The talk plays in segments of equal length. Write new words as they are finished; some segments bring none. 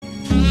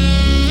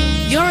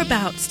You're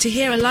about to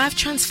hear a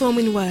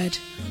life-transforming word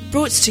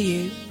brought to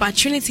you by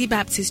Trinity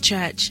Baptist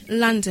Church,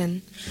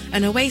 London,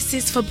 an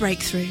oasis for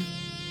breakthrough.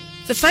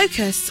 The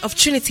focus of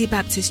Trinity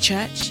Baptist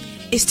Church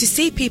is to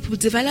see people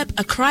develop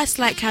a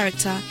Christ-like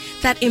character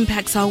that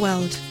impacts our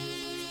world.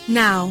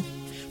 Now,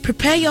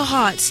 prepare your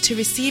hearts to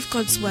receive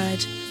God's word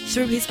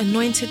through his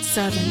anointed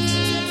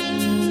servant.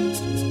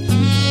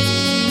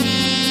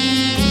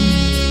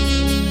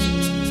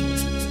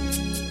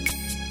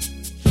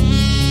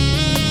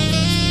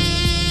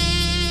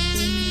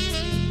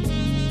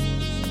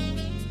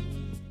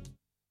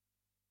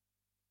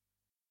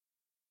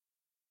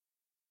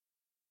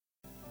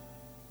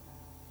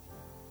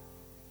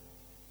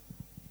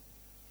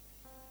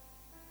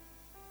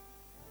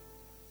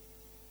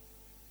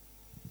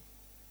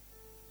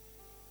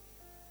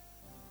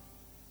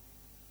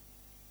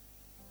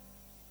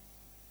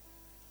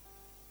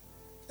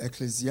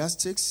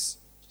 Ecclesiastes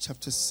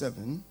chapter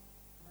 7.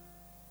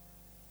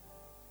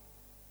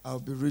 I'll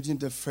be reading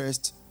the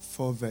first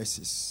 4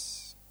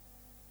 verses.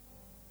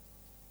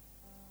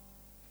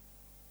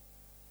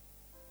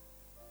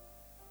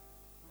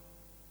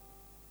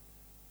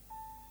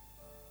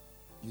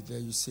 You there,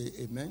 you say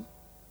amen.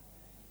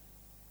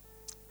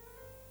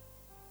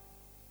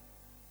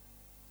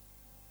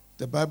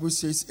 The Bible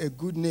says a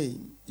good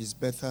name is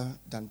better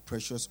than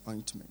precious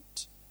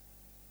ointment,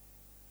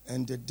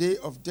 and the day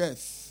of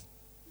death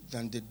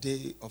than the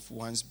day of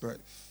one's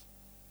birth.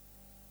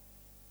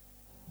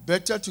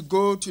 Better to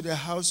go to the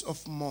house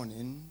of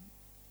mourning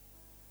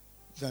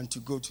than to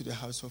go to the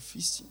house of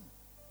feasting.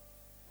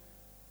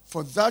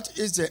 For that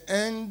is the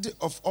end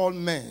of all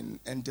men,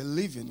 and the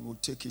living will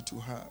take it to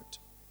heart.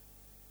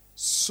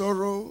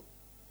 Sorrow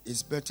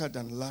is better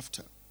than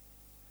laughter,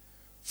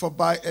 for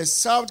by a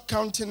sad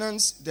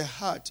countenance the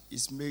heart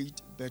is made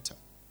better.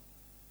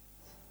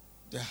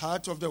 The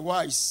heart of the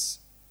wise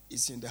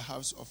is in the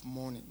house of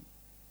mourning,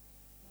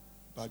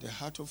 but the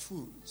heart of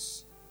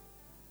fools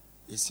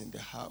is in the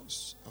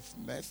house of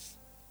mirth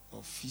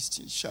or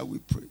feasting. Shall we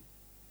pray?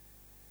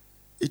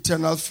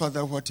 Eternal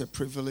Father, what a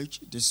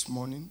privilege this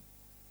morning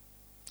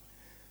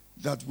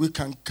that we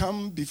can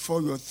come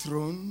before your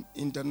throne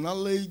in the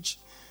knowledge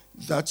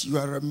that you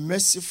are a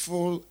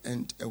merciful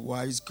and a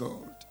wise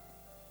God.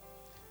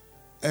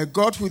 A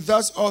God who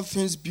does all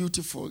things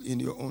beautiful in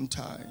your own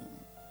time.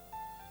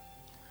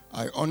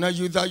 I honor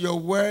you that your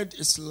word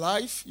is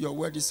life, your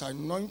word is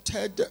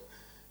anointed,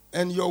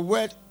 and your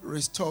word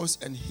restores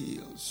and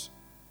heals.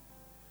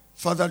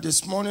 Father,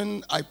 this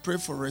morning I pray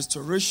for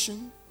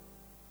restoration.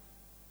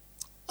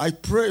 I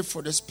pray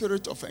for the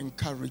spirit of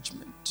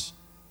encouragement.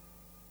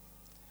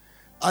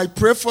 I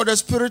pray for the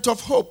spirit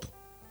of hope.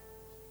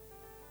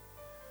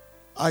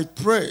 I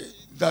pray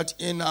that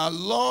in our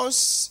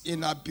loss,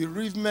 in our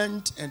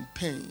bereavement and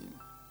pain,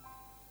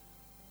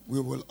 we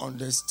will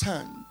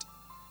understand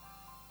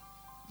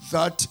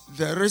that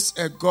there is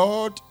a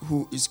God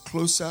who is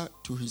closer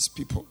to his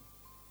people,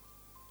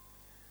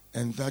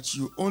 and that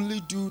you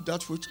only do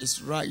that which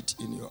is right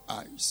in your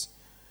eyes.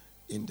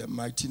 In the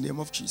mighty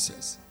name of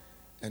Jesus.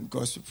 And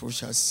God's people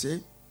shall say,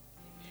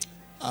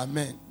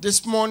 Amen.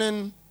 This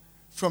morning,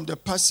 from the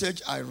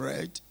passage I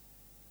read,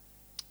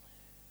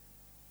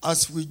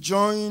 as we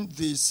join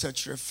the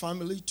Sechere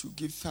family to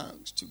give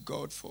thanks to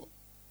God for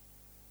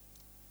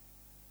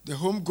the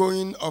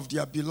homegoing of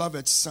their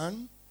beloved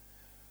son,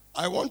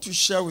 I want to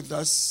share with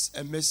us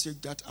a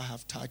message that I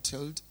have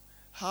titled,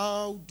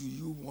 How Do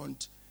You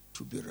Want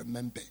to be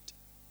remembered?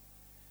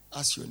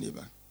 Ask your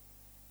neighbor.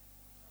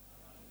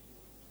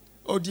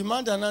 Or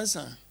demand an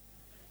answer.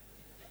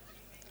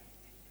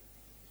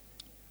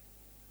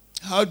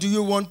 How do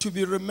you want to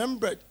be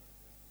remembered?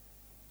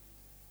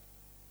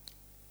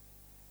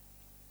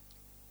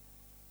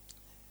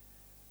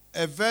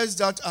 A verse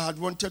that I had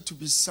wanted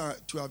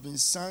to have been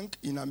sung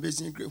in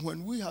Amazing Grace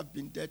when we have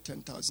been dead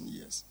 10,000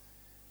 years.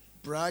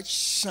 Bright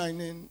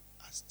shining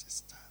as the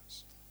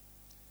stars.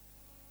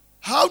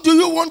 How do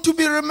you want to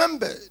be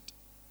remembered?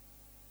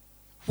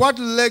 What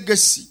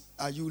legacy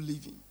are you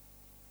leaving?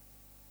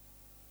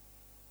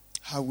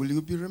 How will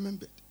you be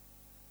remembered?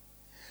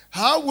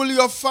 How will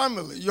your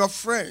family, your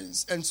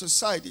friends, and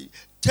society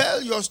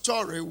tell your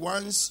story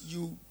once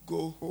you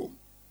go home?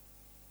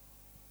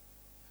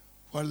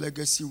 What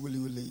legacy will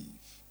you leave?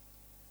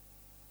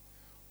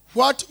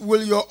 What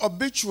will your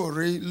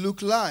obituary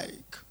look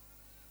like?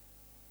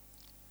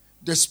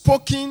 The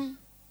spoken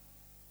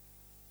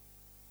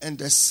and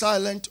the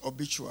silent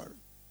obituary.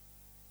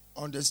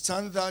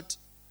 Understand that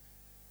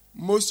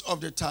most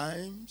of the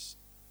times,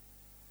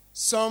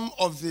 some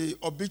of the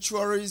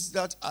obituaries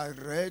that I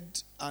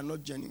read are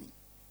not genuine.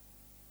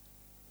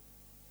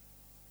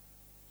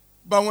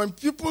 But when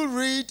people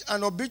read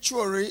an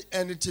obituary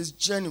and it is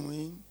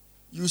genuine,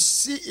 you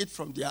see it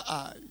from their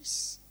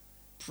eyes.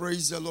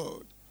 Praise the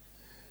Lord.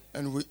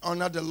 And we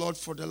honor the Lord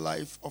for the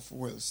life of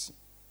Wilson.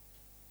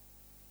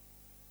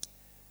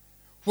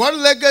 What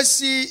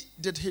legacy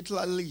did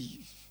Hitler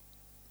leave?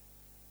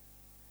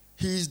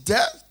 He is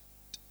dead,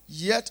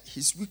 yet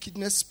his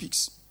wickedness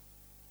speaks.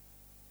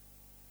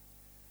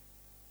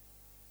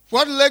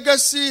 What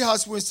legacy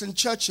has Winston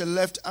Churchill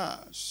left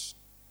us?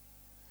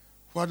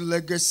 What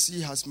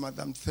legacy has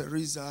Madame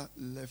Teresa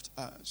left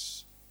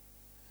us?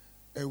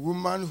 A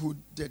woman who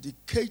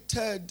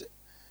dedicated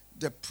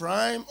the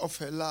prime of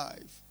her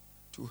life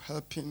to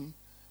helping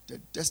the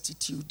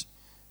destitute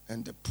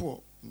and the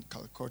poor in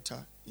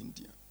Calcutta,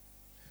 India.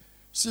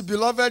 See,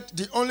 beloved,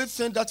 the only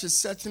thing that is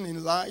certain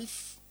in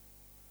life,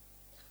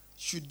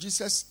 should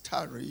Jesus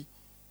tarry,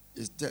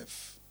 is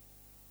death.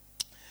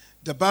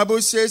 The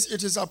Bible says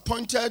it is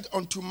appointed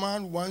unto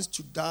man once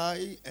to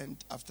die,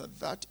 and after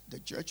that, the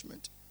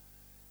judgment.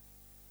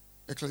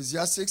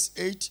 Ecclesiastes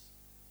 8,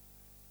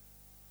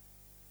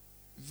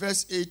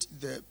 verse 8,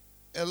 the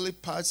early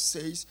part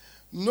says,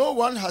 no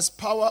one has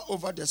power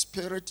over the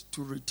spirit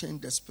to retain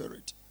the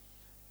spirit,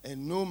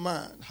 and no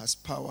man has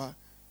power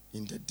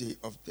in the day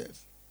of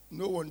death.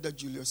 No wonder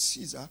Julius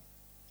Caesar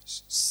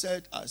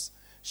said, as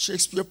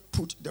Shakespeare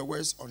put the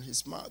words on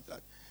his mouth,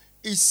 that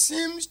it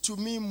seems to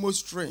me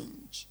most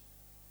strange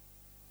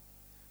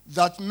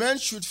that men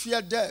should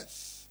fear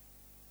death,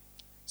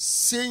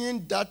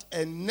 saying that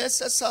a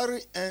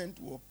necessary end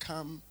will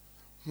come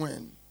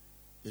when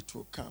it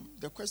will come.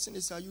 The question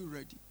is, are you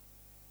ready?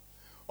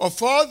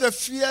 Of all the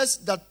fears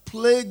that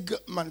plague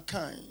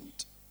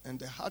mankind and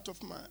the heart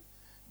of man,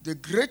 the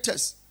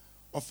greatest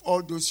of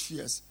all those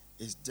fears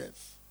is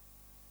death.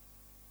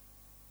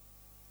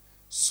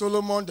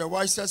 Solomon, the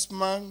wisest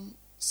man,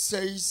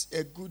 says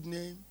a good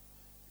name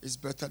is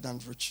better than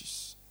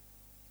riches.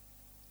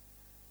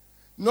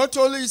 Not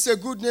only is a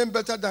good name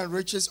better than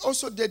riches,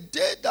 also the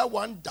day that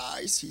one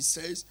dies, he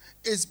says,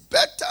 is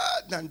better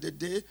than the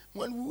day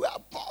when we were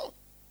born.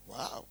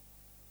 Wow.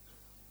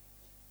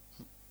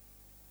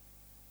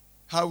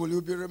 How will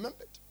you be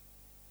remembered?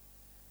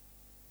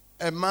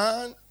 A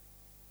man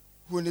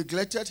who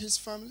neglected his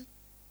family?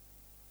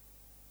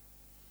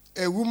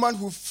 A woman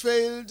who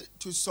failed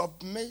to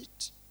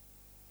submit?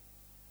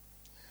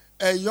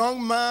 A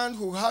young man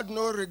who had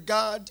no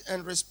regard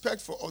and respect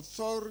for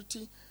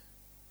authority?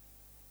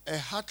 A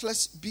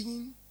heartless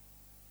being?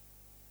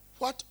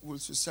 What will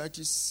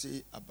society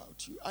say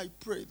about you? I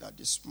pray that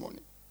this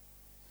morning,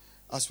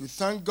 as we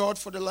thank God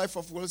for the life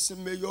of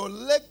Wilson, may your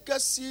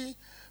legacy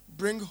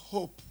bring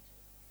hope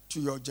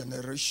to your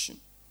generation.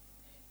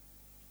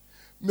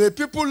 May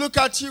people look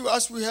at you,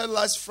 as we heard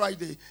last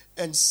Friday,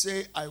 and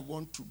say, I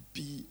want to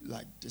be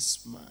like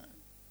this man.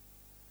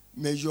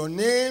 May your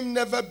name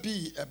never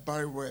be a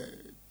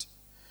byword.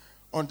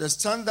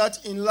 Understand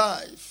that in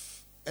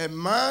life, a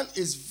man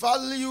is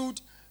valued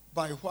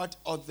by what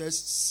others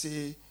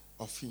say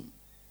of him.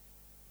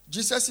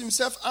 Jesus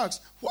himself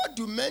asked, what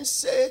do men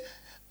say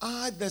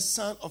I, the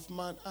Son of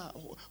Man, am?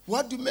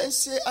 What do men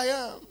say I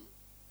am?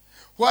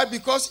 Why?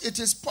 Because it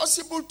is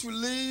possible to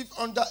live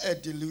under a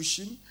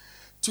delusion,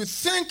 to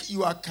think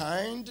you are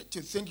kind,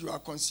 to think you are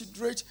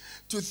considerate,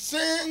 to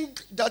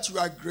think that you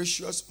are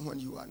gracious when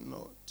you are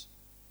not.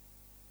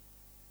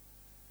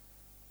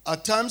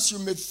 At times you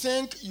may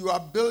think you are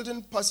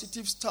building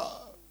positive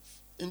stuff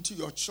into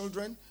your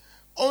children,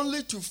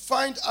 only to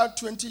find out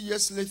 20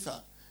 years later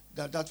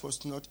that that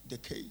was not the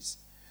case.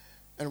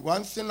 And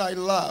one thing I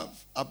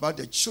love about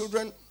the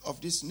children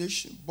of this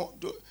nation,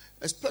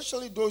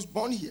 especially those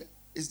born here,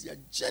 is their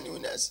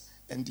genuineness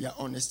and their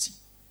honesty.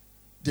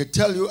 They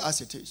tell you as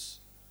it is.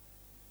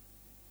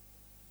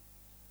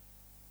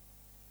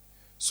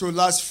 So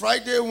last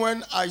Friday,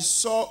 when I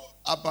saw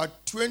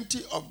about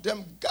 20 of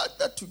them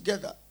gathered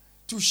together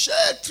to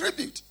share a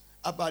tribute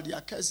about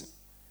their cousin,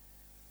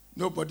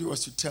 nobody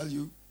was to tell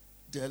you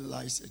there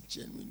lies a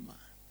genuine man.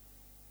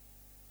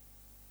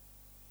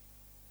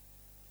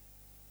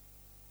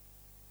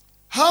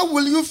 How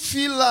will you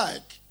feel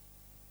like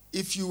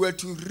if you were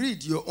to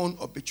read your own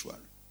obituary?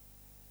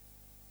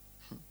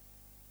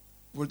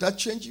 Will that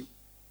change you?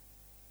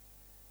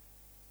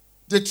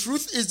 The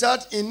truth is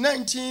that in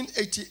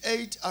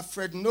 1988,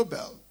 Alfred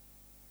Nobel,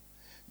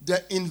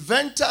 the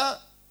inventor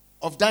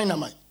of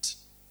dynamite,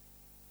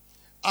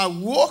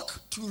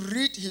 awoke to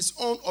read his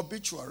own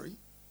obituary,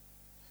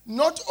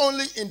 not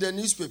only in the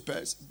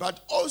newspapers,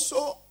 but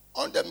also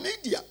on the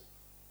media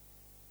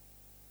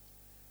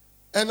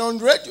and on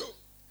radio.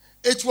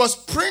 It was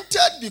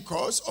printed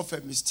because of a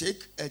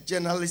mistake a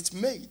journalist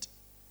made.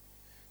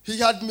 He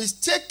had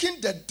mistaken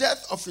the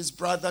death of his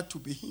brother to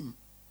be him.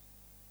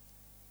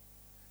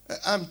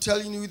 I'm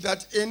telling you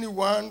that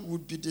anyone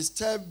would be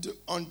disturbed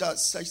under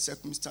such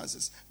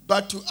circumstances.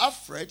 But to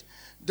Alfred,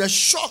 the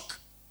shock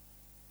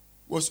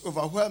was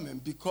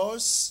overwhelming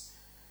because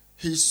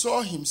he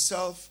saw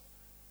himself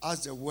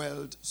as the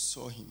world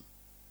saw him.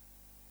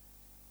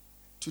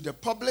 To the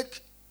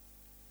public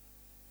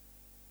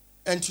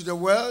and to the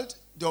world,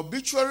 the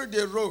obituary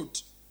they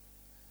wrote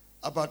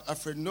about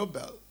Alfred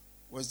Nobel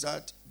was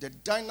that the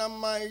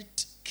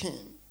dynamite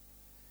king,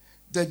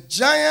 the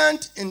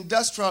giant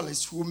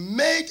industrialist who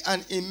made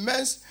an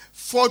immense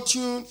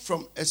fortune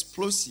from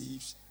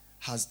explosives,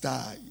 has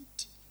died.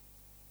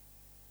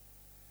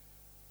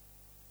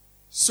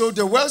 So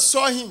the world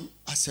saw him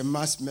as a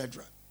mass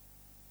murderer.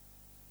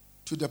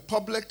 To the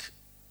public,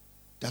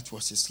 that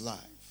was his life.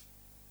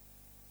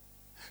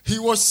 He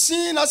was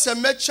seen as a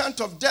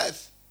merchant of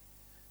death.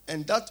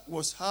 And that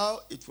was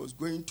how it was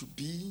going to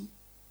be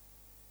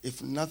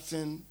if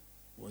nothing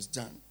was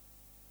done.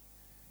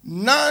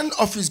 None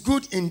of his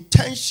good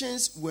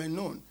intentions were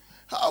known.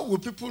 How will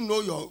people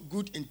know your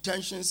good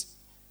intentions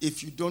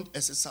if you don't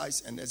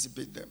exercise and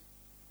exhibit them?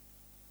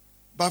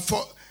 But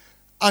for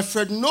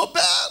Alfred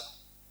Nobel,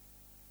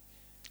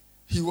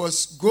 he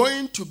was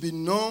going to be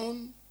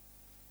known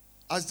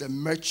as the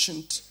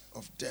merchant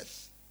of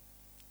death.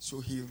 So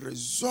he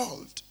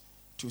resolved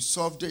to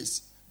solve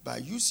this by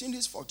using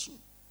his fortune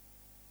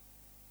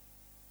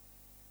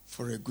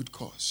for a good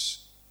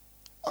cause.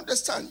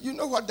 Understand, you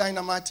know what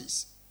dynamite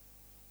is.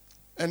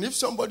 And if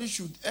somebody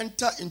should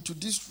enter into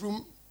this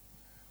room,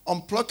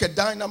 unplug a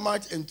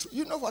dynamite, and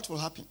you know what will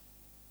happen.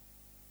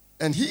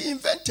 And he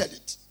invented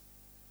it.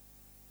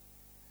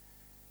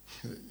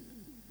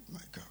 My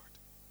God.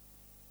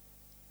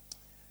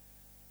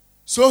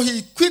 So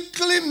he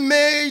quickly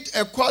made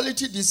a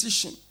quality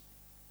decision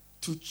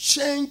to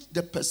change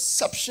the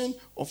perception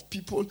of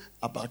people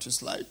about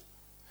his life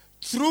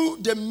through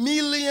the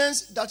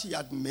millions that he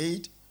had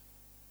made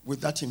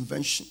with that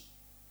invention.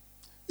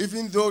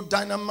 Even though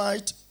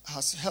dynamite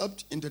has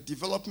helped in the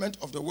development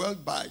of the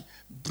world by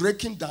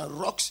breaking down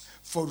rocks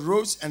for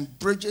roads and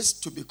bridges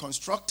to be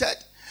constructed,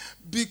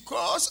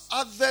 because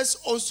others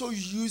also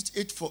used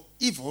it for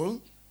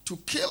evil to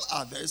kill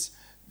others,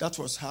 that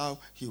was how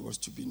he was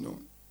to be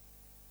known.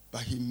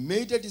 But he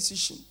made a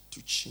decision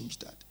to change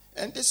that.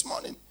 And this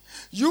morning,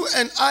 you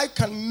and I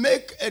can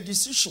make a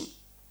decision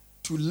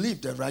to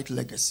leave the right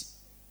legacy.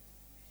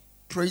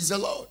 Praise the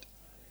Lord.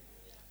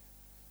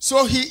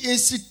 So he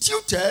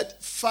instituted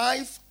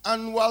 5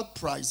 annual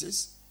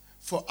prizes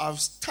for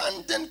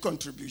outstanding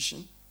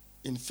contribution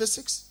in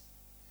physics,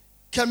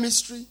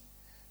 chemistry,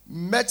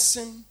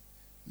 medicine,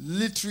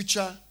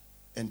 literature,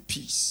 and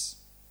peace.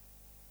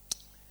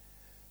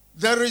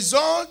 The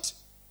result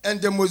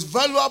and the most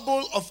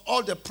valuable of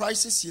all the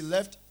prizes he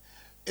left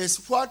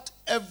is what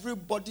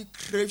everybody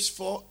craves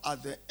for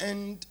at the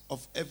end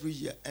of every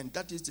year, and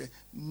that is the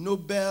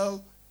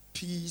Nobel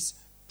Peace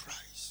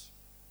Prize.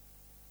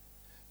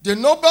 The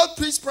Nobel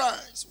Peace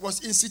Prize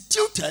was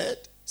instituted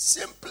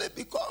simply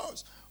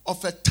because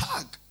of a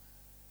tag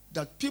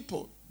that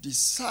people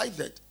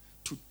decided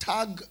to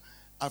tag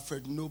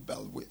Alfred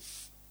Nobel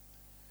with.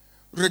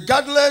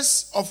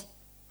 Regardless of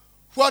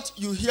what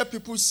you hear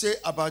people say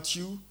about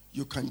you,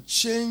 you can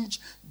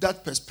change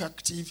that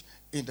perspective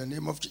in the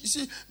name of Jesus.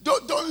 You see,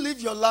 don't live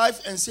your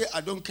life and say,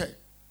 I don't care.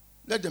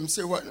 Let them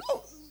say what?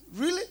 No,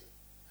 really?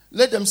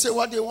 Let them say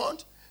what they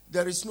want.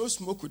 There is no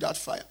smoke without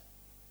fire.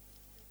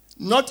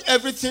 Not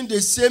everything they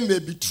say may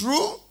be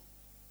true,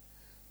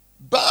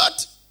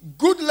 but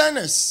good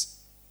learners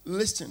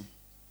listen.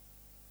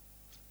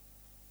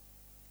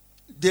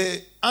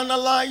 They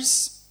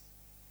analyze,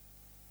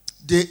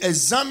 they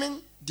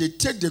examine, they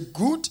take the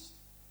good,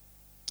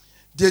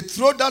 they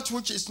throw that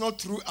which is not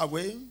true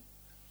away,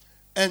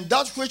 and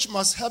that which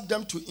must help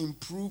them to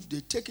improve,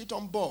 they take it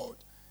on board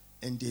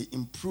and they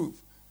improve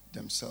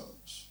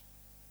themselves.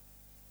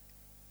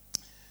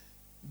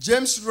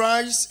 James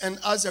writes and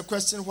asks a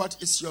question,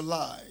 what is your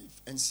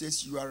life? And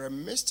says, you are a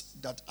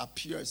mist that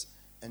appears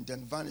and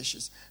then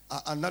vanishes.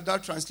 Another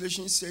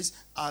translation says,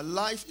 our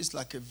life is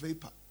like a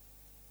vapor.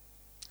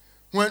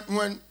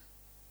 When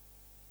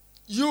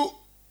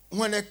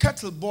a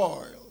kettle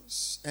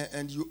boils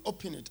and you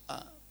open it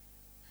up,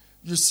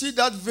 you see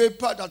that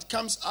vapor that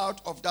comes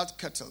out of that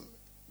kettle.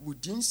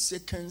 Within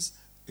seconds,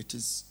 it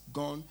is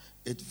gone.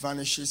 It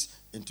vanishes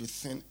into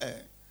thin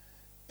air.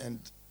 And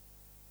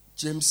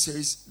James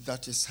says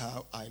that is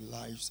how our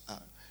lives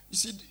are. You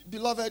see,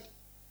 beloved,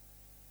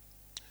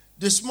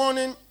 this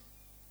morning,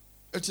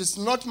 it is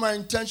not my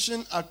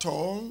intention at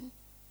all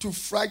to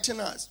frighten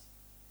us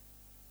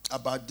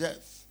about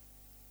death.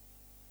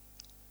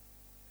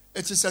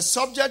 It is a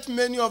subject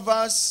many of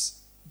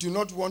us do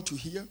not want to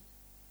hear.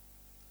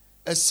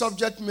 A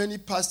subject many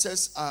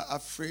pastors are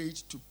afraid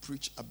to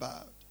preach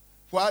about.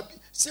 Why?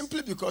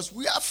 Simply because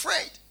we are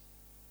afraid.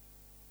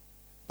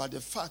 But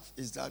the fact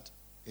is that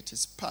it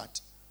is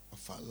part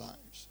of our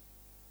lives.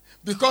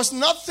 Because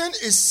nothing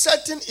is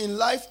certain in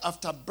life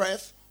after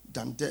birth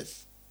than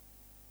death.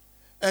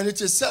 And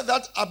it is said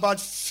that about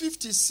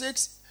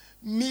 56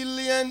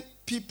 million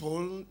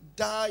people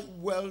die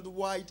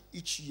worldwide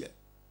each year.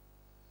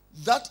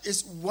 That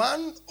is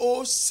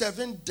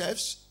 107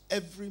 deaths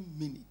every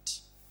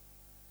minute.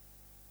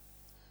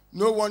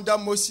 No wonder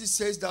Moses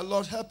says that,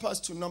 Lord, help us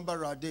to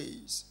number our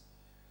days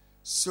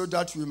so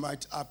that we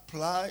might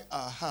apply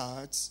our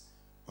hearts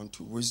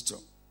unto wisdom.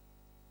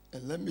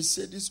 And let me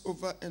say this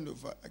over and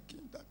over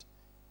again, that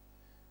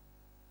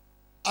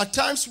at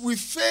times we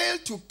fail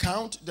to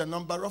count the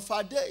number of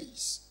our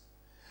days.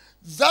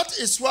 That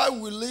is why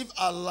we live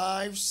our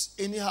lives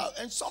anyhow.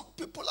 And some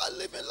people are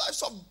living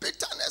lives of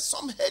bitterness,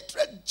 some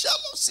hatred,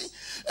 jealousy.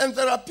 And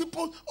there are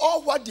people,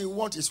 all what they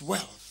want is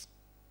wealth,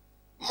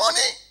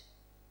 money.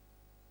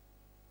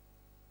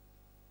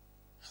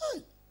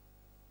 Hey.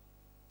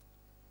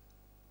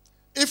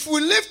 If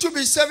we live to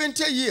be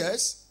 70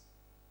 years,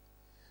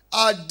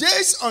 our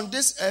days on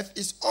this earth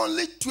is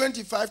only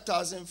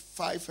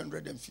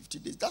 25,550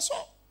 days. That's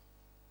all.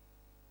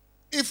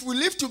 If we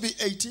live to be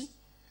 80,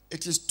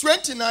 it is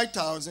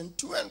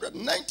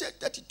 29,290,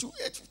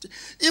 32,850.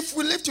 If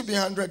we live to be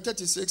 100,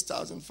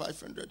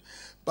 36,500.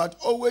 But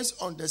always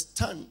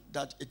understand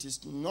that it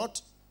is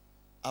not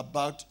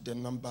about the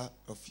number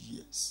of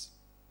years.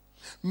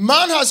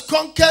 Man has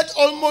conquered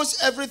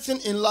almost everything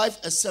in life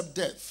except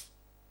death.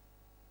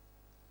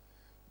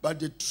 But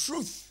the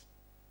truth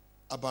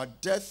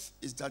about death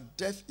is that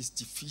death is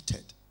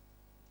defeated.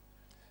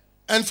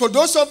 And for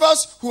those of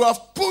us who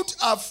have put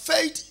our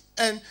faith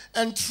and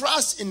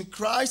trust in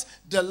Christ,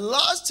 the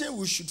last thing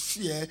we should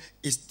fear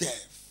is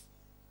death.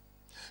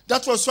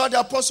 That was why the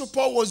Apostle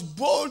Paul was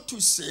bold to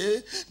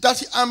say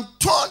that I'm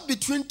torn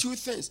between two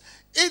things.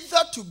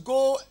 Either to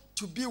go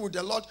to be with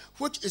the Lord,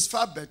 which is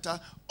far better,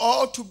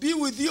 or to be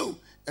with you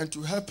and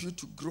to help you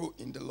to grow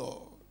in the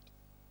Lord.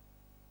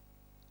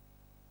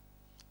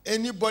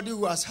 Anybody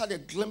who has had a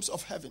glimpse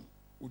of heaven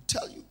will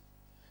tell you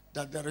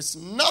that there is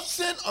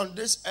nothing on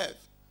this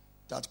earth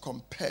that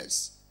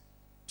compares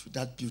to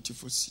that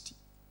beautiful city.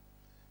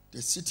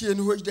 The city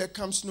in which there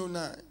comes no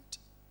night.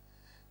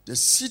 The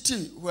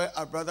city where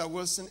our brother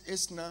Wilson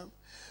is now.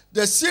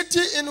 The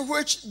city in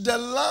which the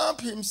Lamb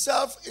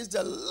himself is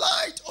the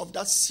light of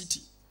that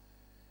city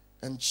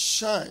and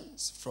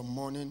shines from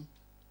morning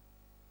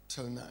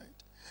till night.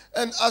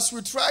 And as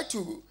we try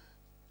to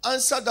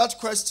answer that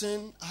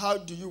question, how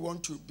do you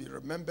want to be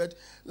remembered?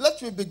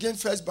 Let me begin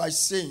first by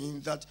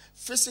saying that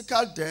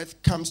physical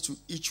death comes to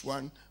each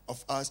one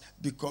of us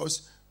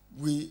because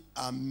we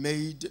are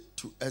made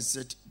to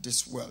exit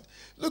this world.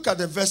 Look at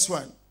the verse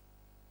 1.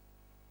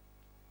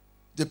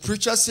 The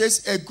preacher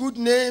says, a good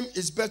name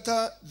is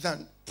better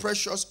than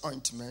precious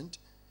ointment,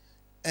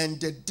 and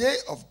the day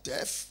of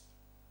death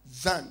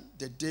than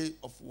the day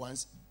of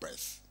one's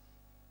birth.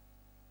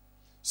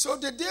 So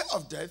the day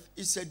of death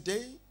is a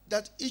day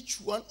that each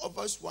one of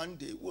us one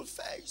day will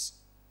face.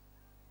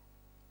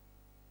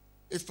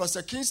 If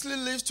Pastor Kingsley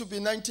lives to be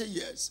 90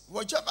 years,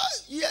 whatever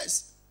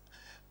years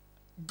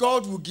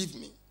God will give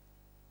me,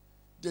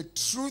 the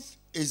truth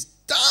is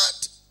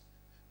that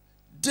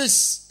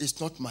this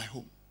is not my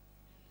home.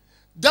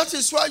 That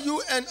is why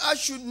you and I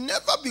should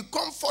never be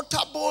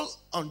comfortable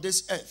on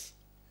this earth.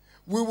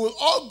 We will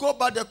all go,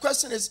 but the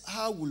question is,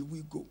 how will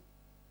we go?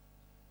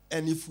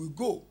 And if we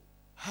go,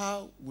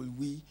 how will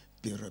we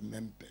be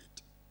remembered?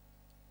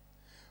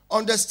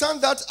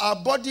 Understand that our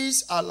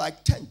bodies are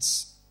like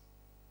tents.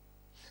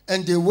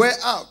 And they wear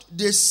out,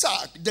 they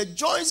sag, the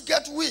joints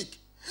get weak.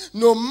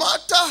 No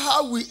matter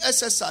how we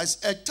exercise,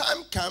 a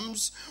time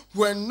comes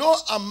when no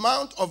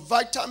amount of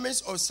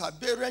vitamins or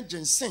Siberian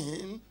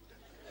ginseng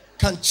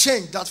can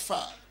change that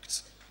fact.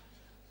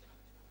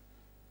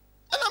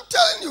 And I'm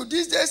telling you,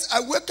 these days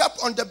I wake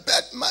up on the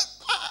bed,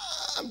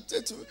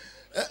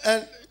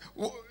 and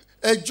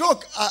a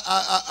joke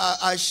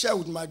I share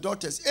with my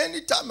daughters.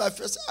 Anytime I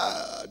feel,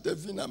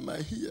 Davina,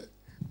 my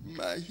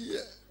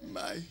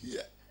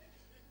hair.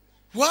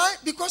 Why?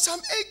 Because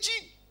I'm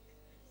aging.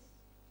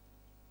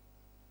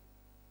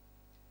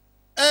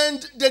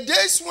 And the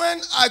days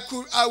when I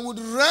would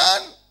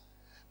run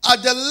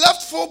at the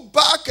left full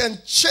back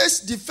and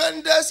chase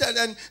defenders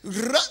and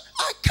run,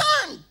 I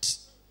can't.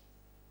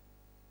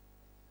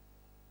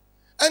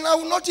 And I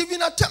will not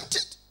even attempt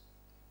it.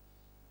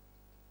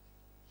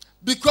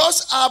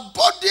 Because our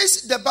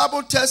bodies, the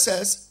Bible tells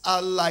us,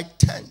 are like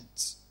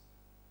tents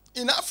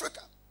in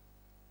Africa.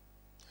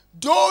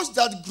 Those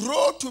that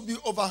grow to be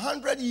over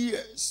 100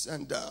 years,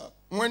 and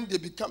when they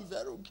become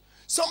very,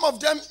 some of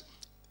them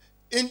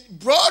in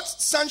broad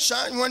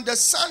sunshine, when the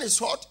sun is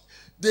hot,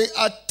 they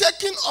are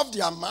taken off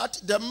their mat.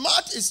 The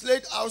mat is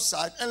laid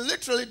outside, and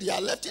literally they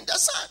are left in the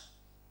sun.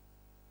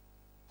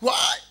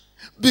 Why?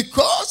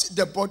 Because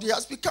the body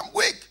has become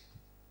weak.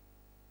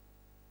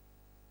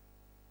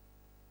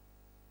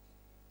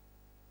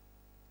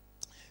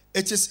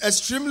 It is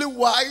extremely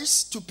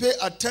wise to pay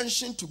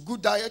attention to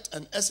good diet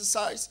and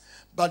exercise,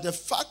 but the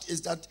fact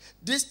is that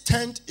this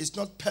tent is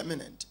not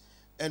permanent,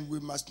 and we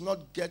must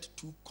not get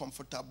too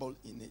comfortable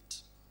in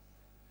it.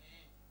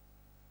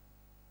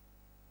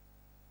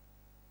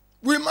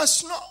 We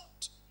must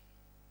not.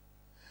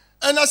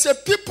 And as a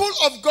people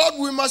of God,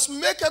 we must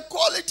make a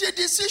quality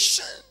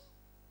decision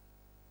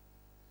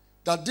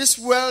that this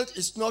world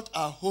is not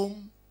our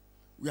home,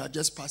 we are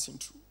just passing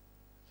through.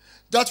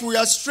 That we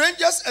are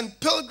strangers and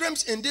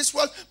pilgrims in this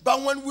world,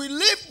 but when we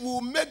live, we will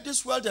make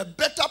this world a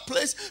better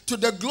place to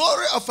the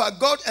glory of our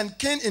God and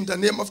King in the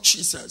name of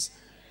Jesus.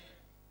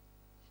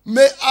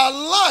 May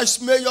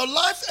your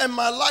life and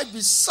my life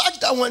be such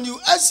that when you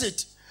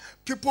exit,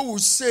 people will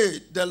say,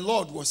 the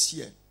Lord was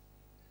here.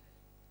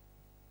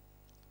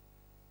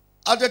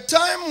 At the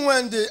time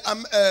when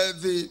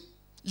the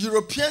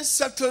Europeans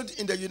settled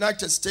in the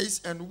United States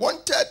and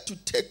wanted to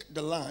take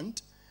the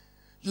land,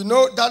 you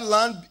know that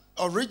land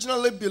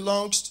originally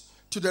belongs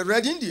to the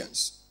Red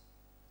Indians.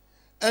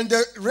 And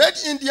the Red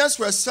Indians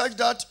were such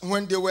that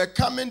when they were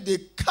coming, they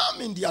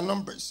come in their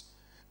numbers.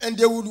 And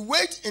they would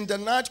wait in the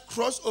night,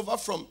 cross over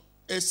from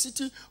a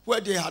city where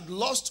they had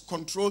lost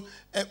control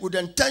and with the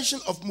intention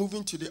of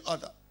moving to the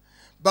other.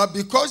 But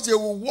because they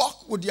will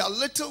walk with their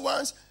little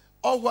ones,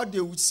 or what they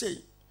would say,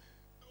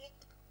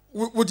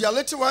 with their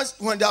little ones,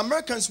 when the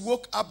Americans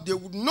woke up, they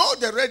would know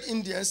the Red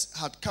Indians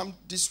had come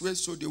this way,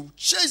 so they would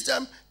chase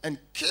them and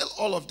kill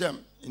all of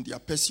them in their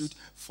pursuit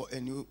for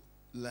a new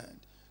land.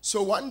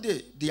 So one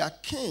day, their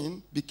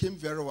king became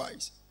very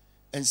wise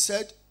and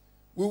said,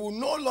 we will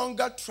no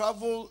longer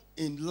travel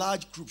in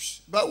large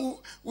groups, but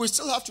we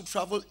still have to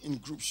travel in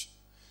groups.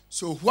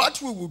 So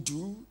what we will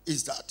do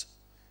is that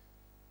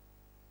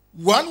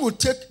one will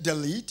take the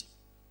lead,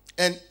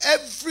 and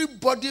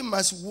everybody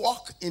must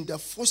walk in the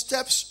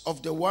footsteps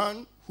of the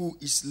one who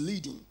is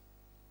leading.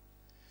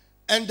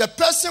 And the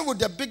person with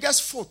the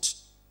biggest foot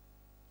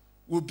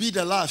will be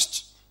the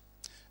last.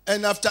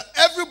 And after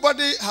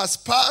everybody has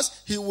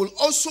passed, he will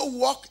also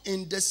walk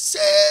in the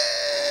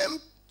same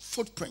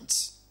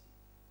footprints.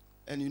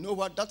 And you know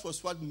what? That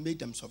was what made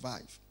them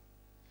survive.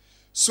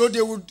 So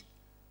they would,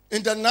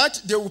 in the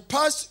night, they would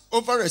pass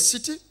over a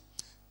city,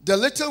 the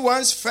little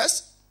ones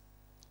first,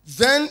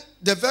 then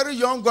the very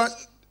young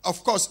ones,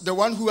 of course, the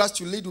one who has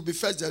to lead will be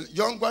first, the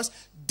young ones,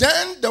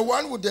 then the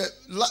one with the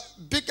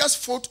biggest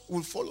foot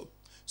will follow.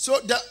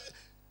 So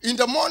in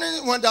the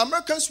morning, when the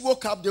Americans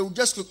woke up, they would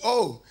just look,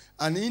 oh,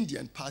 an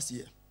Indian passed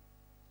here.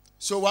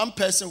 So one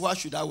person, why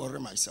should I worry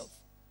myself?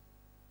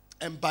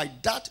 And by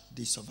that,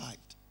 they survived.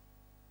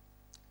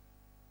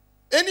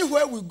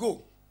 Anywhere we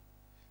go,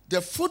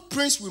 the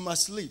footprints we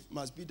must leave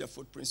must be the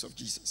footprints of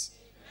Jesus.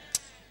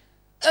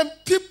 And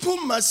people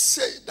must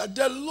say that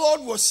the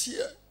Lord was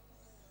here.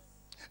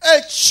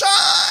 A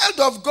child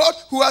of God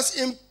who has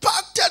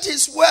impacted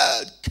his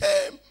word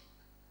came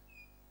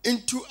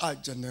into our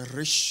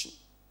generation.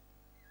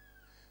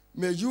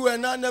 May you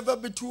and I never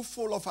be too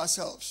full of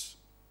ourselves,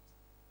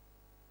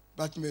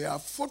 but may our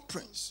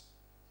footprints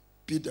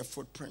be the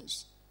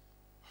footprints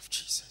of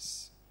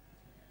Jesus.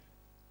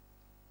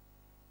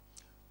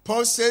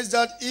 Paul says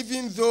that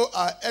even though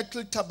our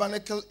earthly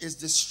tabernacle is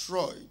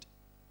destroyed,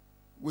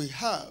 we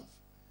have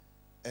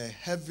a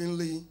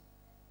heavenly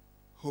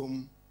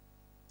home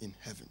in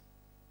heaven.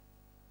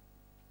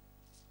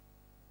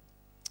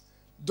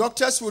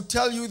 Doctors will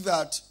tell you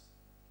that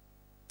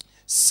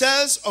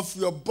cells of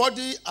your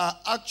body are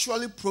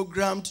actually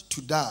programmed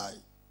to die.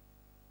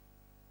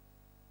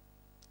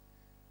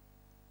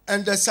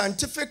 And the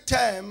scientific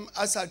term,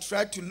 as I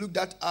tried to look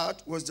that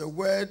out, was the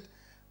word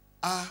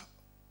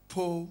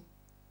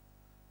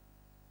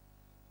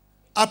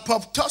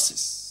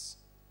apoptosis.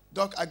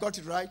 Doc, I got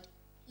it right?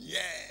 Yeah.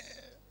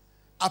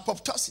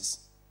 Apoptosis.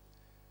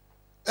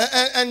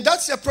 And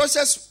that's a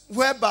process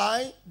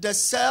whereby the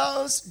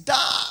cells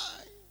die.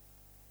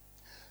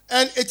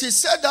 And it is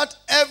said that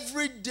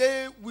every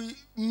day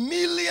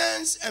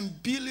millions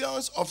and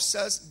billions of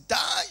cells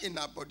die in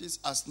our bodies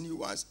as new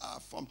ones are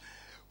formed,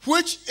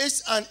 which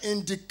is an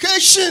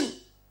indication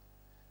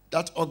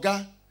that,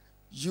 Oga,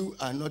 you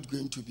are not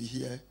going to be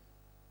here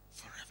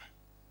forever.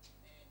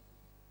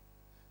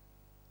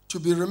 To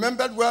be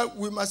remembered well,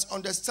 we must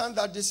understand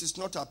that this is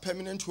not a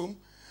permanent home.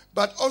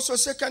 But also,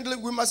 secondly,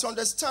 we must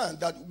understand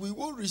that we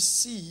will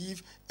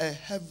receive a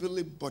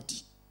heavenly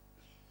body.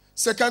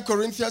 2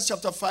 Corinthians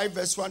chapter 5,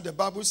 verse 1, the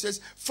Bible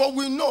says, for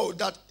we know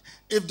that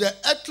if the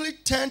earthly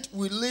tent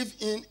we live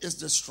in is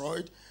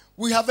destroyed,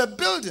 we have a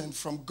building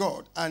from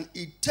God, an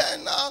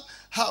eternal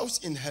house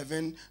in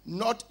heaven,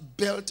 not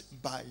built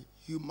by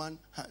human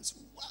hands.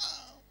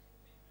 Wow.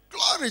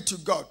 Glory to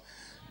God.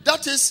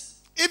 That is,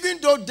 even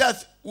though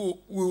we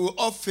will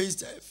all face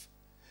death,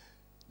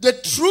 the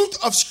truth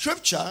of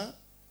Scripture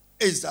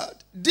is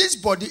that this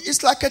body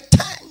is like a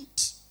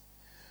tent.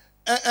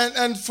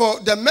 And for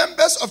the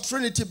members of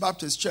Trinity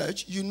Baptist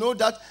Church, you know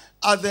that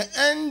at the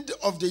end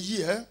of the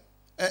year,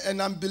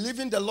 and I'm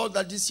believing the Lord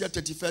that this year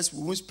 31st,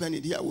 we won't spend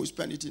it here, we'll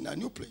spend it in a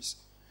new place.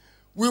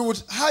 We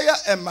would hire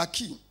a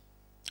marquee,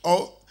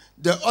 or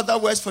the other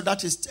words for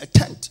that is a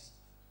tent.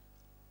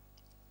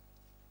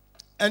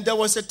 And there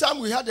was a time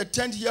we had a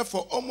tent here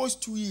for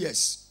almost 2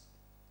 years.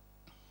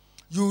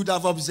 You would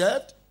have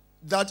observed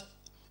that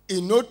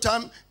in no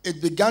time,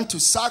 it began to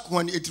sack.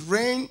 When it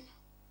rained,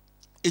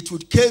 it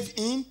would cave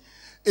in.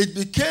 It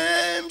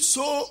became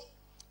so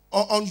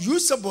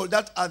unusable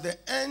that at the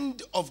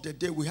end of the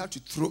day, we had to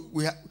throw.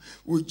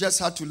 We just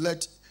had to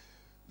let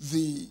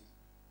the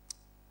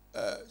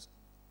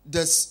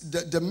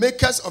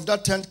makers of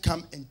that tent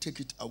come and take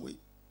it away.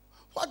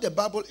 What the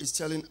Bible is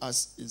telling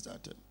us is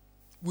that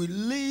we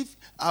live.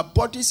 Our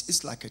bodies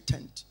is like a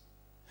tent.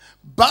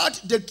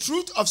 But the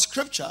truth of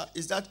Scripture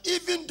is that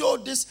even though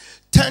this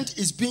tent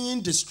is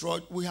being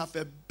destroyed, we have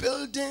a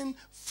building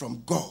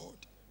from God.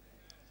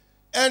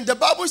 And the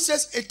Bible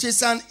says it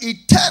is an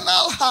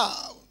eternal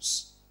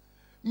house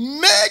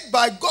made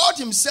by God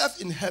himself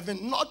in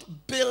heaven, not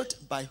built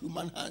by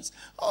human hands.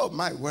 Oh,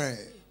 my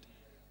word.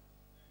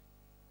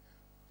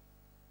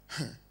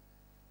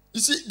 You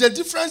see, the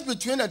difference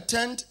between a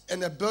tent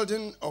and a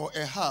building or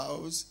a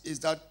house is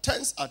that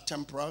tents are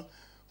temporal,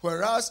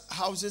 whereas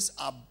houses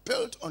are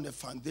built on a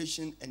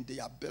foundation and they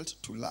are built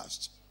to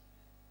last.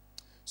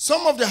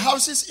 Some of the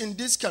houses in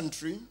this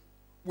country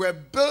were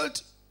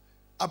built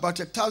about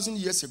 1,000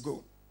 years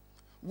ago.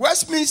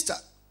 Westminster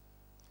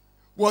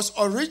was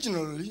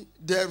originally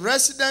the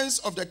residence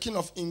of the King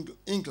of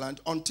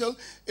England until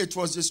it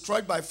was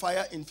destroyed by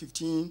fire in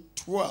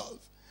 1512.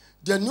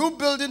 The new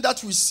building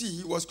that we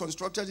see was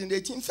constructed in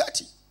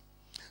 1830.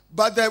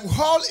 But the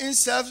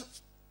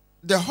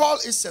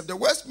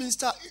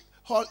Westminster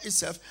Hall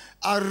itself,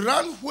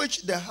 around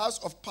which the House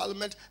of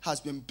Parliament has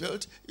been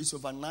built, is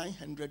over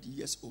 900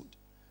 years old.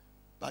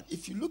 But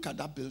if you look at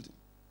that building,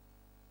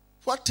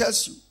 what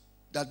tells you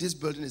that this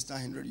building is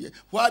 900 years?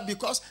 Why?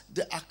 Because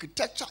the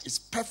architecture is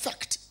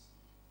perfect.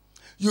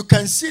 You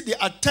can see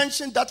the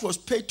attention that was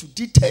paid to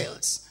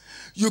details.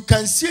 You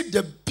can see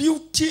the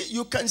beauty.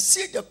 You can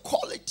see the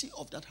quality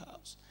of that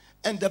house.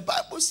 And the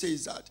Bible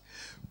says that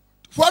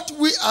what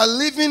we are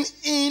living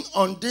in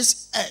on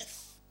this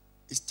earth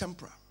is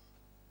temporal.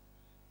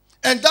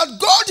 And that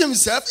God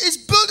himself is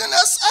building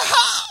us a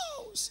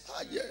house.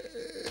 Ah, yeah.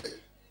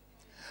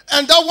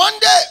 And that one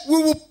day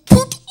we will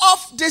put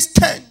off this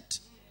tent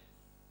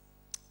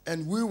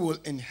and we will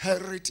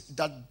inherit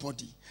that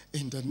body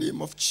in the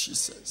name of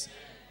Jesus.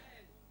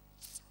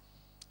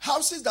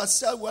 Houses that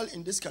sell well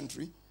in this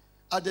country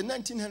are the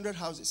 1900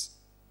 houses.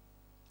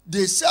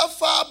 They sell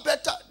far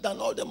better than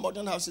all the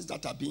modern houses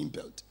that are being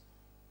built.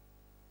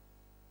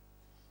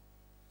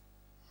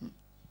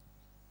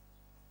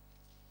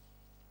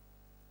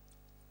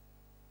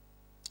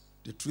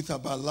 The truth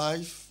about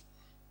life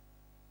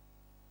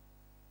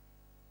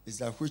is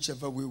that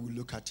whichever way we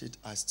look at it,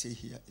 our stay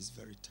here is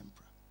very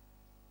temporal.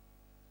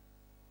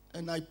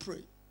 And I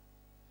pray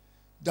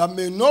that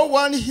may no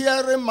one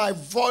hearing my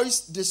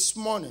voice this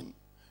morning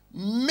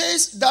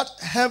miss that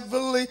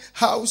heavenly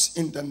house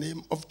in the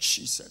name of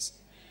Jesus.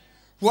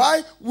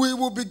 Why? We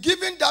will be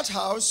given that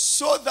house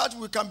so that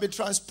we can be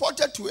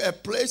transported to a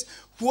place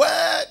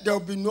where there will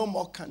be no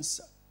more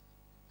cancer,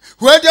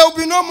 where there will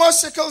be no more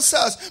sickle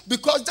cells,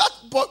 because that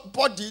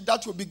body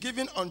that will be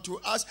given unto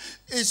us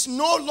is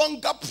no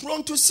longer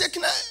prone to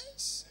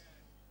sickness.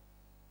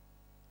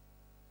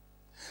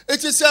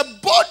 It is a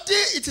body,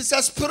 it is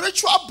a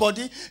spiritual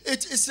body,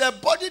 it is a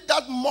body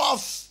that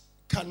moth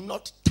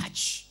cannot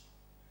touch.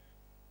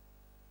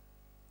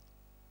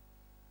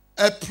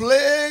 A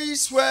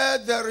place where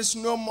there is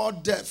no more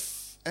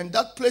death, and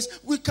that place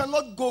we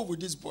cannot go with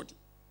this body.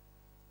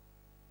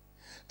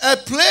 A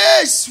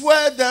place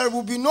where there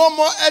will be no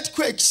more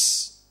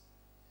earthquakes.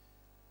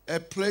 A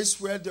place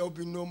where there will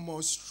be no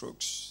more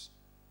strokes.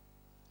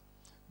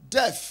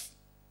 Death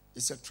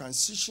is a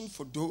transition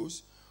for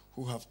those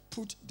who have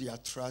put their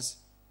trust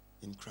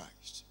in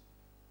Christ.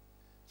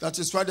 That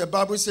is why the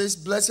Bible says,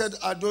 blessed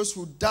are those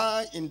who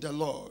die in the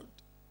Lord.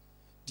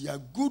 Their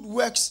good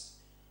works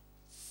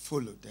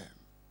follow them.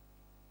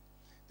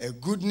 A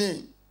good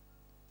name,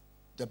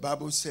 the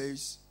Bible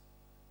says,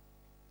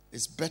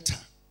 is better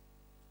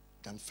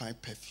than fine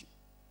perfume.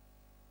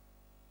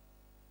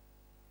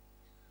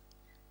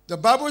 The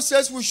Bible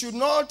says we should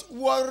not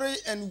worry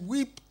and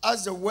weep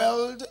as the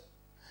world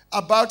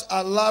about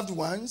our loved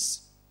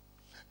ones,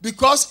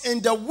 because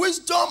in the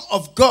wisdom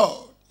of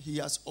God, he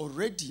has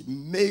already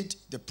made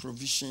the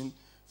provision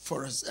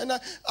for us. And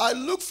I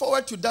look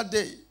forward to that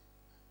day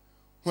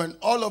when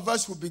all of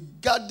us will be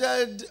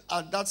gathered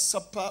at that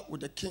supper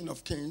with the King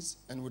of Kings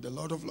and with the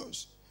Lord of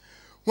Lords.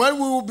 When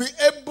we will be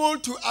able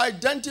to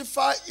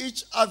identify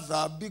each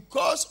other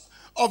because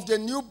of the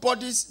new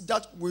bodies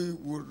that we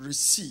will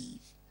receive.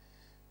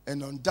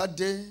 And on that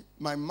day,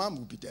 my mom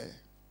will be there.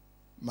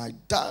 My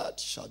dad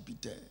shall be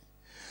there.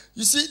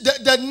 You see,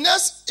 the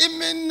next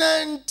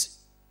imminent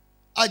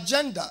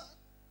agenda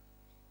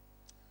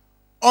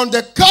on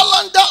the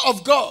calendar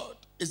of God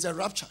is the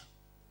rapture.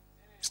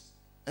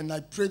 And I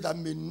pray that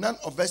may none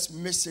of us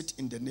miss it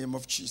in the name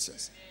of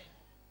Jesus.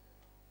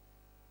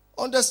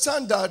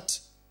 Understand that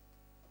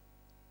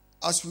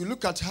as we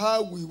look at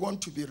how we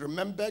want to be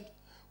remembered,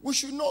 we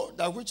should know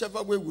that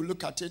whichever way we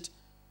look at it,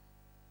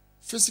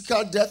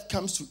 physical death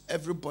comes to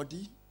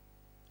everybody,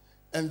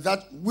 and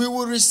that we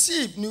will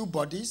receive new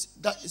bodies.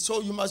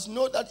 So you must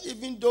know that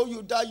even though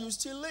you die, you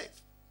still live.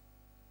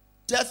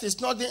 Death is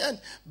not the end.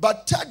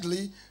 But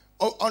thirdly,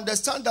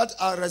 understand that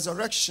our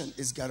resurrection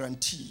is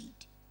guaranteed.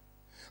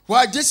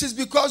 Why? This is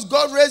because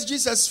God raised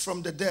Jesus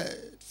from the dead.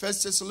 1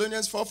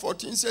 Thessalonians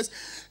 4:14 says,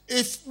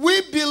 if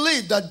we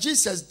believe that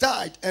Jesus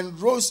died and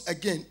rose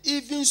again,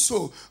 even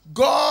so,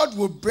 God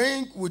will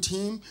bring with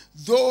him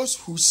those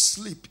who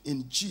sleep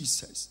in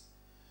Jesus.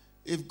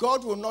 If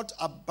God will not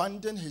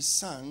abandon his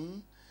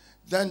son,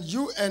 then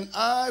you and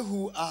I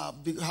who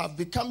have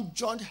become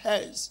joint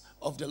heirs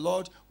of the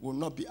Lord will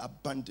not be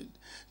abandoned.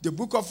 The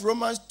book of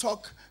Romans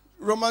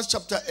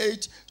chapter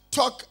 8,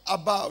 talk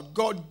about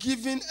God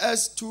giving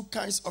us two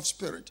kinds of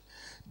spirit.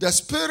 The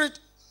Spirit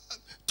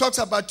talks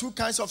about two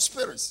kinds of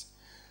spirits.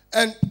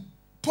 And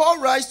Paul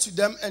writes to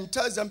them and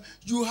tells them,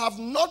 you have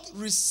not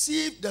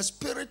received the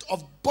spirit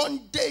of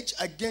bondage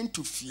again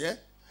to fear,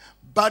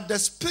 but the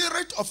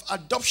spirit of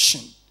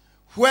adoption,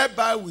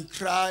 whereby we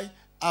cry,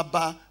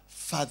 Abba,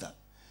 Father.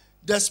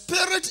 The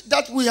spirit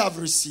that we have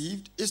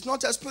received is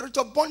not a spirit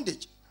of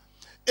bondage.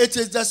 It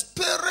is the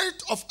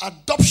spirit of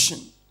adoption.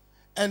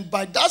 And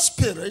by that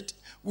spirit,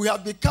 we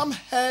have become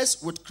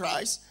heirs with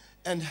Christ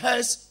and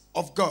heirs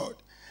of God.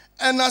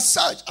 And as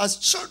such, as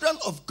children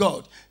of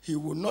God, he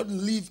will not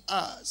leave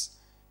us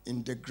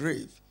in the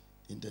grave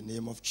in the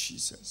name of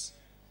Jesus.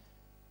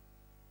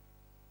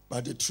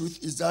 But the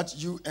truth is that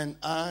you and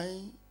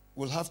I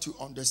will have to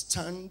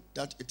understand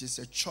that it is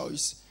a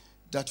choice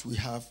that we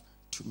have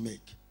to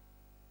make.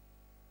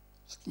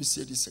 Let me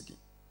say this again.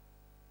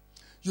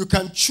 You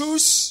can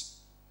choose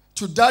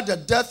to die the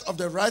death of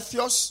the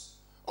righteous,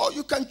 or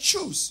you can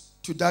choose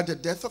to die the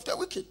death of the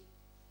wicked.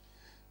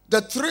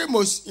 The three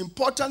most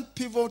important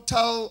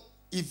pivotal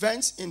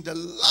events in the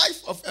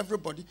life of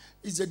everybody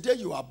is the day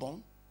you are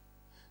born,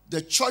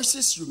 the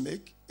choices you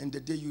make, and the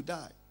day you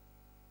die.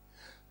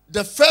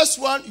 The first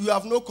one, you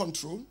have no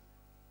control.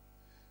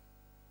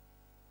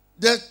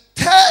 The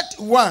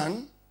third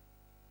one,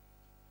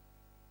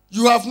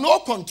 you have no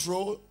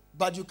control,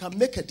 but you can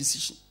make a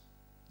decision.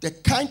 The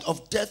kind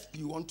of death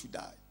you want to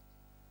die.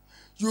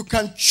 You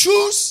can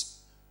choose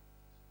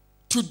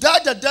to die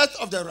the death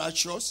of the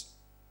righteous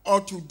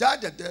or to die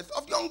the death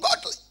of the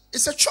ungodly.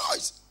 It's a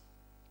choice.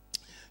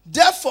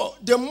 Therefore,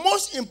 the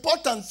most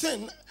important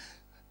thing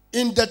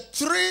in the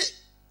three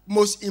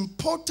most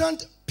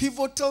important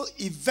pivotal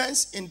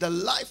events in the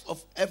life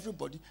of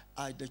everybody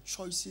are the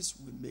choices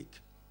we make.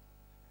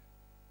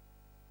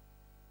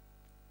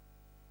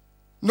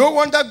 No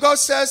wonder God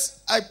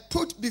says, I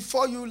put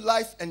before you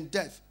life and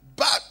death,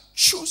 but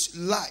choose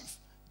life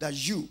that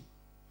you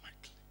might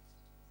live.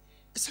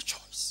 It's a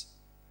choice.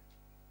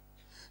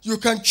 You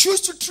can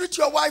choose to treat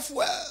your wife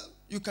well.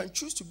 You can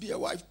choose to be a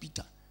wife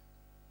beater.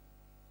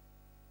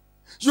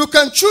 You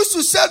can choose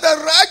to say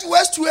the right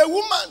words to a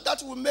woman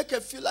that will make her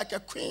feel like a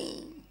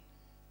queen.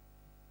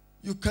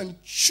 You can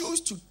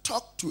choose to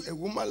talk to a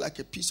woman like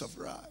a piece of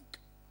rag.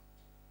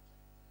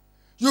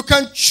 You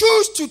can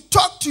choose to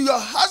talk to your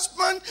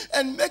husband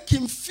and make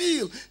him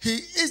feel he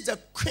is the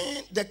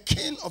queen, the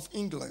king of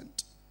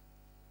England.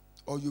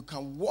 Or you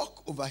can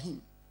walk over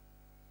him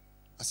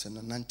as an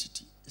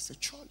nonentity. It's a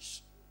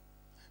choice.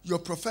 Your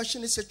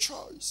profession is a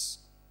choice.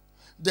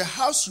 The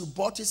house you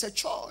bought is a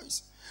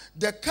choice.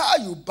 The car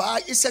you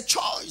buy is a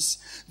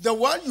choice. The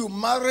one you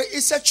marry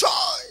is a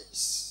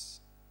choice.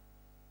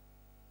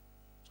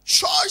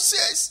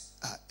 Choices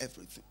are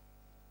everything.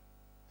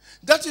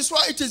 That is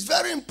why it is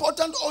very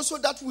important also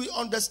that we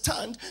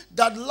understand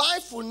that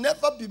life will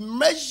never be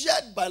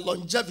measured by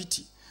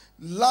longevity.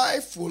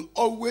 Life will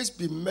always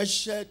be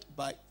measured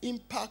by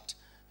impact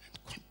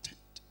and content.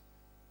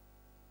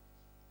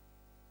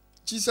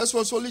 Jesus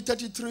was only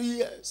 33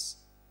 years.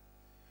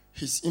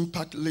 His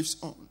impact lives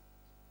on.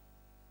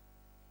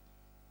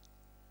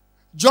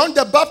 John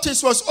the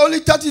Baptist was only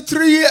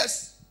 33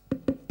 years.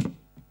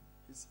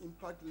 His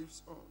impact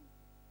lives on.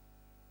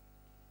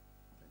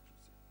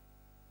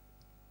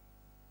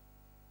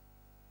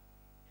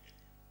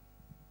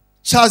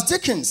 Charles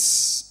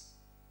Dickens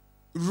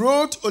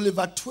wrote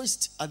Oliver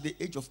Twist at the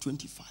age of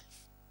 25.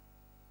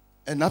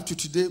 And up to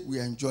today, we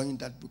are enjoying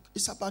that book.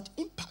 It's about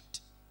impact.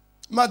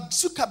 Mark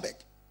Zuckerberg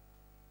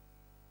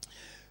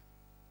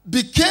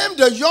became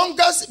the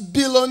youngest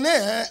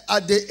billionaire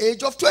at the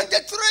age of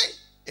 23.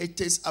 It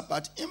is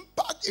about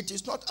impact. It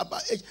is not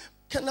about age.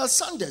 Colonel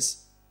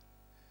Sanders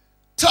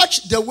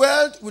touched the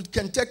world with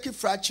Kentucky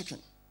Fried Chicken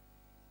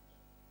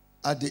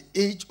at the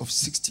age of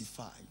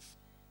 65.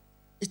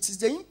 It is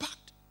the impact.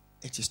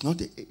 It is not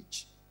the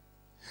age.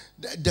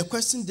 The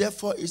question,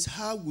 therefore, is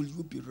how will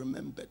you be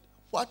remembered?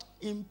 What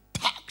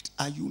impact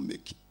are you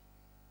making?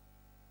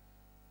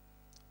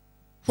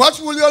 What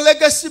will your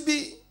legacy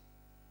be?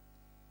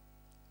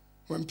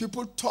 When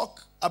people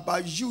talk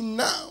about you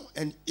now,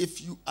 and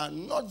if you are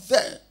not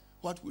there,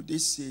 what would they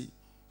say?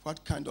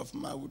 What kind of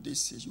man would they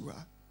say you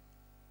are?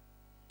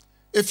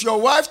 If your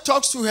wife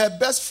talks to her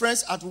best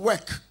friends at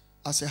work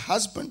as a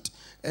husband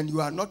and you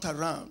are not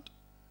around,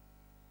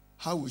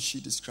 how will she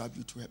describe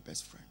you to her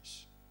best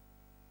friends?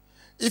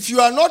 If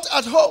you are not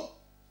at home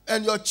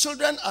and your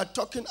children are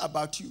talking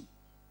about you,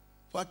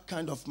 what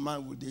kind of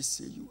man would they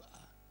say you are?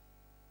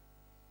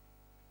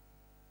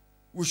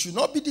 We should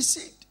not be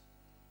deceived.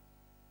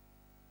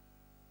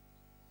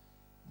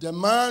 The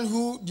man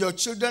who your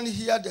children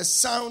hear the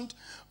sound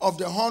of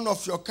the horn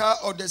of your car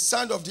or the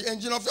sound of the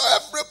engine of your,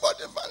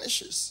 everybody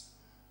vanishes.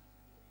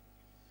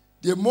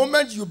 The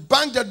moment you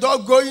bang the door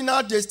going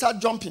out, they start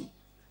jumping.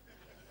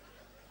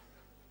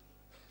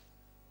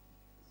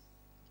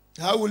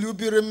 How will you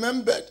be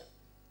remembered?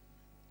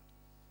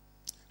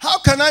 How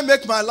can I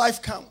make my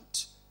life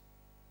count?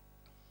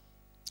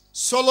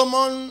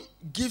 Solomon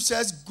gives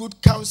us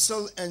good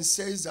counsel and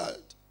says that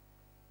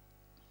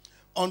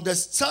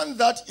understand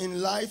that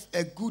in life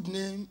a good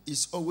name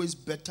is always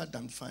better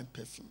than fine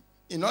perfume.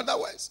 In other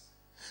words,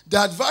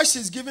 the advice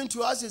he's giving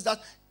to us is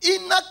that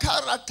inner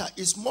character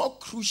is more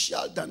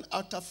crucial than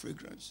outer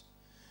fragrance.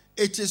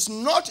 It is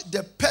not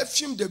the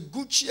perfume, the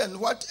Gucci and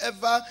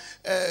whatever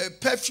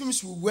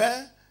perfumes we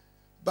wear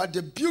but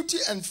the beauty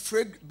and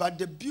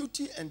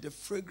the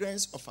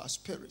fragrance of our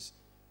spirits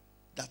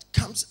that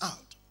comes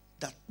out,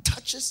 that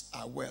touches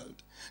our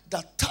world,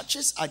 that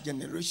touches our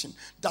generation,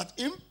 that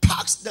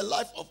impacts the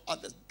life of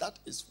others. That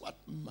is what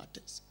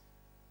matters.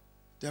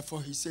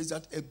 Therefore, he says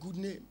that a good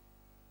name.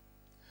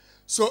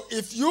 So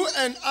if you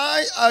and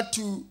I are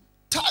to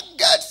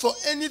target for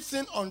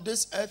anything on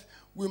this earth,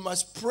 we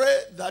must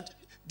pray that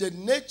the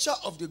nature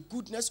of the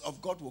goodness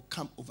of God will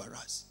come over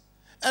us.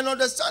 And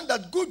understand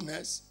that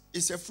goodness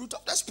is a fruit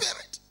of the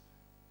Spirit.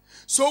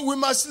 So we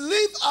must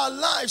live our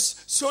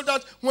lives so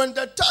that when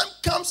the time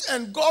comes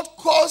and God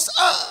calls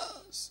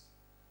us,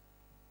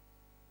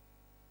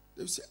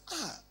 they will say,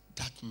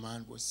 that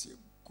man was a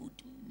good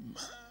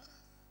man.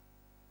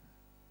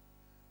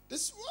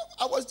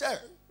 I was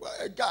there. Well,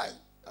 a guy,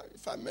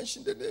 if I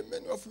mention the name,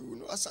 many of you will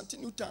know, Asante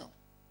New Town.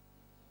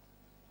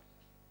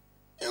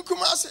 In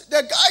Kumasi,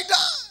 the guy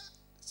died.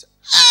 Said,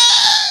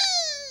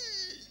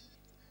 hey!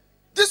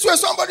 This way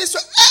somebody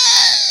said,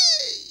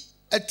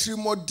 hey! A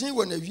trimodin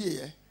when a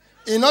year.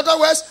 In other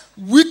words,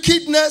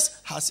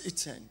 wickedness has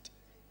its end.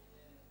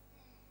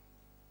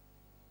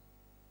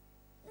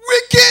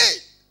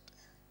 Wicked!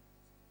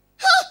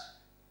 Huh?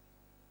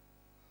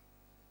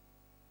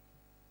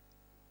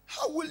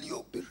 How will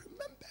you be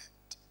remembered?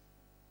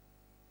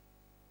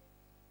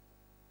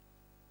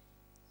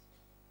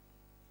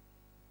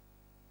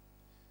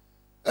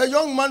 A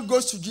young man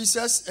goes to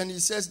Jesus and he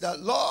says that,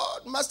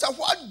 Lord, Master,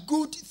 what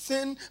good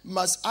thing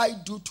must I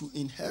do to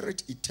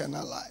inherit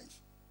eternal life?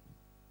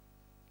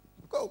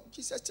 Go.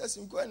 Jesus tells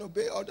him, go and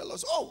obey all the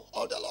laws. Oh,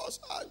 all the laws.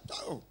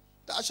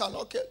 Thou shalt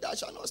not kill, thou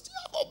shalt not steal.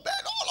 I've obeyed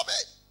all of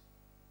it.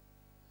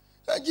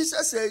 And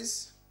Jesus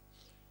says,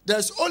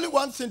 there's only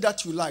one thing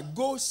that you like.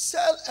 Go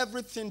sell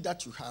everything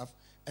that you have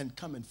and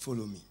come and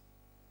follow me.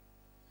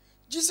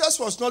 Jesus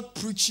was not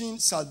preaching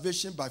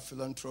salvation by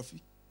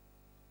philanthropy.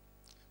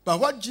 But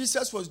what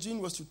Jesus was doing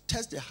was to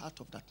test the heart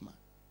of that man.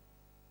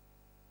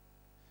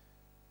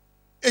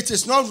 It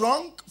is not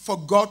wrong for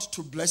God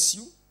to bless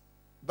you,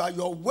 but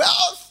your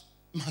wealth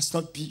must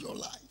not be your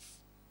life.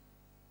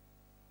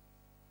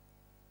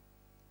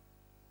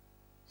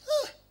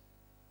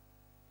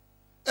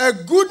 A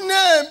good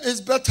name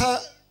is better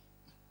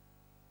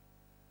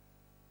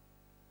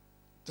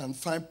than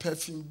fine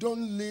perfume.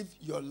 Don't live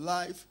your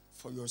life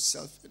for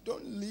yourself.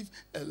 Don't live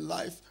a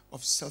life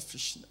of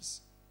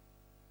selfishness.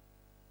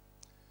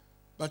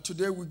 But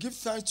today we give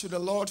thanks to the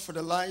Lord for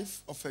the life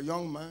of a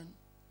young man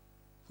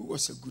who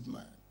was a good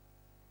man.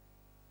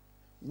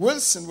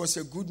 Wilson was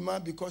a good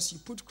man because he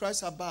put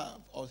Christ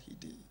above all he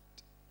did.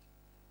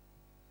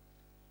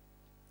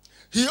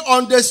 He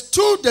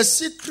understood the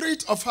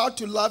secret of how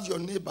to love your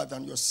neighbor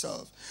than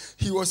yourself.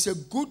 He was a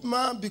good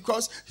man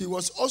because he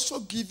was also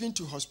given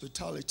to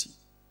hospitality.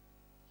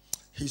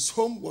 His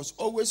home was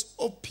always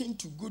open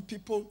to good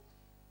people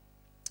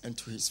and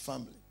to his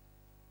family.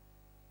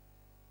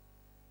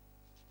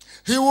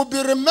 He will be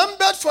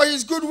remembered for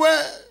his good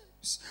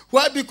works.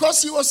 Why?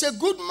 Because he was a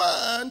good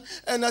man,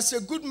 and as a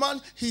good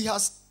man, he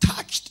has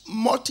touched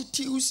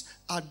multitudes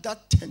at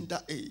that tender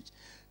age.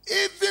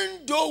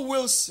 Even though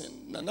Wilson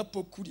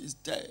Nanapoku is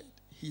dead,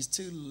 he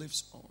still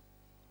lives on.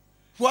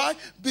 Why?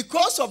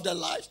 Because of the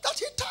life that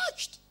he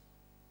touched.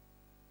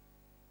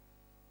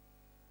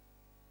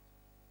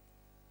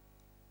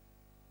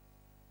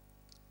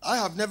 I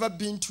have never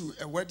been to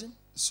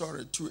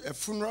a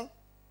funeral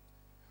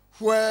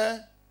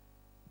where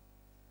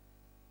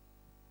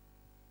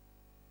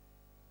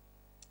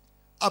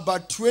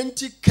about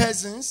 20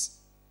 cousins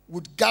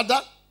would gather.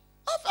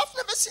 I've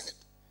never seen it.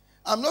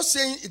 I'm not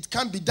saying it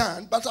can't be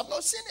done, but I've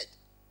not seen it.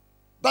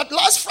 But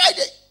last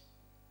Friday,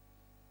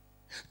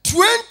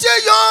 20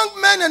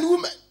 young men and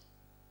women,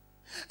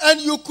 and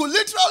you could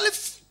literally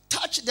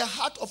touch the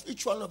heart of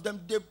each one of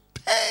them, the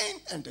pain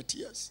and the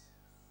tears,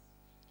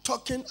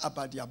 talking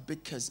about their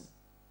big cousin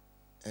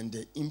and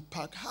the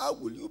impact. How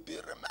will you be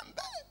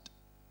remembered?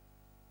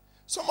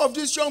 Some of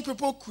these young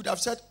people could have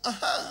said,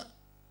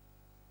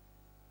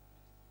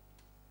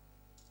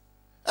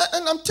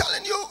 And I'm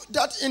telling you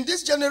that in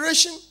this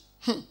generation,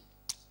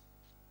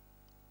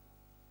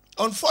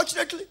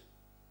 unfortunately,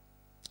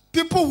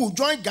 people who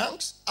join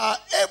gangs are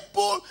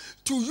able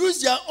to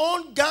use their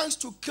own gangs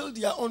to kill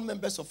their own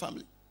members of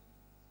family.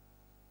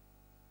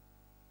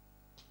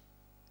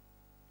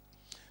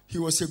 He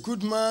was a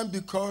good man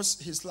because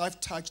his life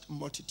touched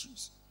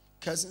multitudes,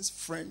 cousins,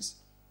 friends,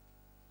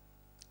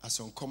 as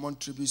uncommon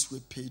tributes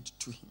were paid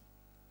to him.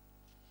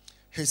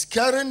 His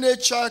caring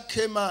nature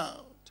came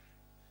out.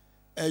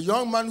 A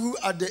young man who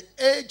at the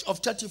age of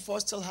 34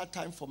 still had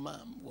time for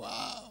mom.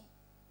 Wow.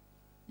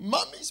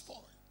 Mommy's boy.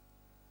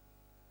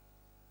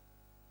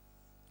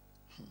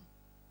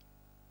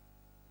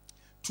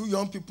 Two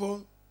young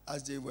people,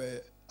 as they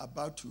were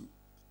about to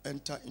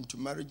enter into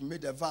marriage,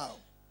 made a vow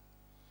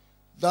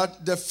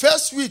that the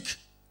first week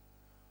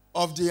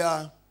of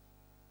their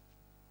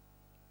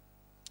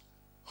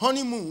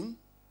honeymoon,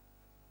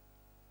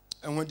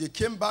 and when they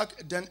came back,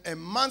 then a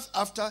month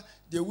after,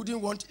 they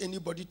wouldn't want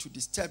anybody to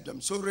disturb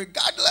them. So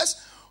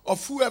regardless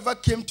of whoever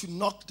came to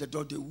knock the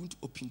door, they wouldn't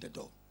open the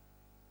door.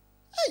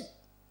 Hey,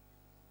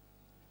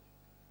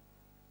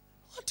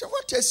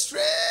 what a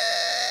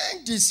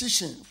strange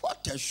decision.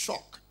 What a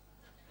shock.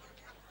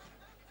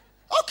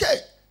 Okay,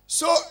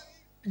 so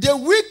the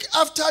week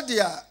after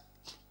their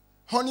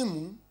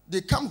honeymoon,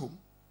 they come home.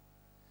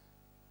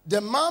 The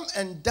mom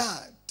and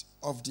dad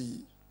of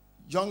the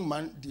young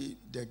man,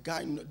 the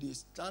guy, they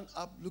stand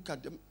up, look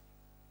at them.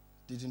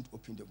 They didn't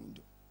open the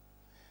window.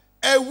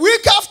 A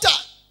week after,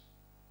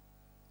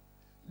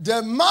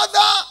 the mother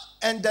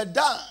and the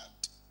dad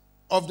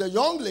of the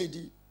young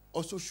lady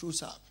also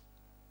shows up.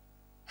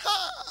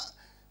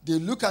 They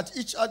look at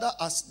each other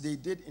as they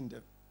did in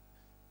the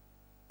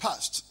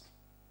past.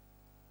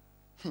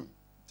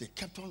 They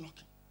kept on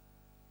knocking.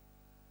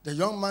 The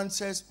young man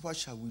says, what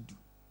shall we do?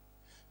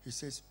 He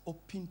says,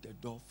 open the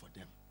door for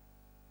them.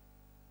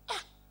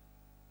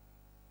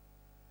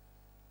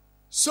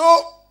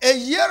 So, a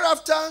year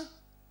after,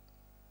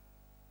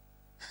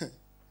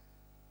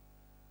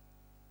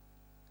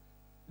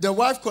 the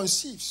wife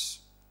conceives.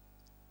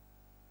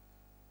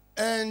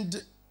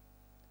 And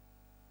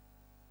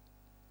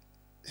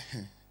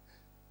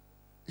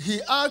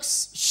she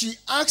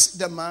asks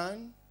the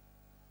man,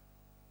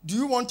 do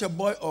you want a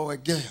boy or a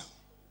girl?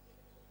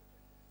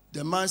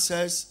 The man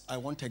says, I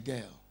want a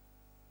girl.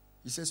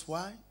 He says,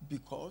 why?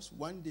 Because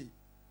one day,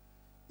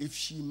 if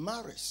she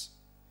marries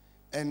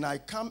and I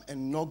come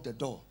and knock the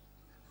door,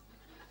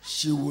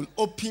 she will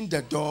open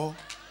the door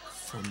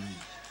for me.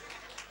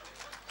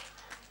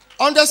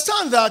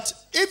 Understand that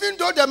even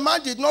though the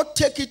man did not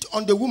take it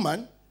on the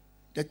woman,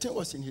 the thing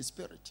was in his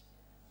spirit.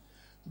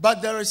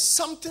 But there is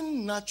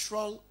something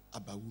natural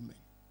about women.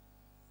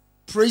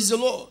 Praise the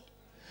Lord.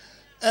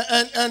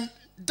 And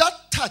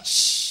that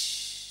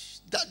touch,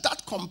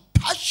 that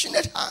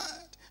compassionate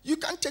heart, you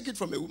can't take it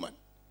from a woman.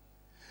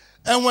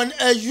 And when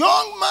a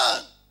young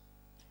man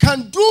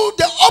can do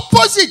the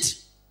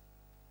opposite,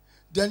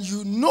 then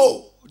you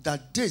know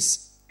that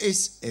this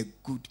is a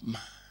good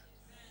man.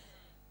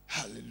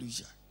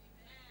 Hallelujah.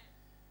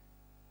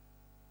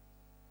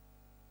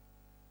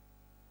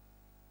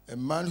 A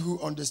man who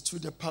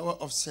understood the power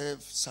of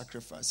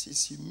self-sacrifice,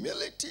 his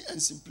humility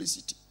and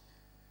simplicity.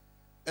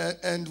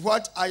 And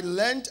what I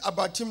learned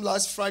about him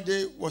last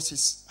Friday was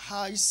his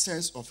high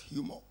sense of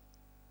humor.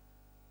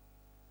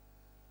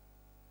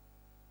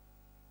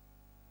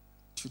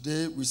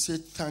 Today we say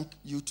thank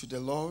you to the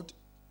Lord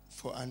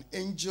for an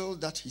angel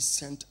that he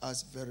sent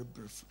us very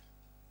briefly.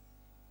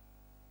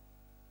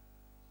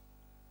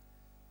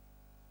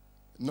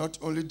 Not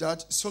only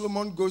that,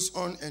 Solomon goes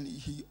on and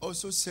he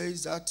also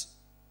says that,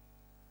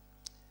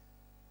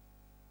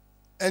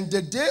 and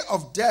the day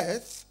of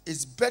death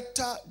is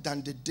better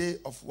than the day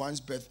of one's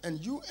birth.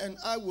 And you and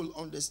I will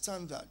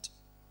understand that.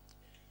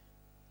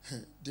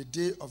 The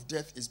day of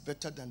death is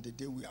better than the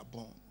day we are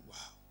born. Wow.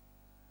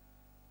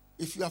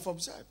 If you have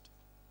observed,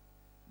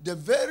 the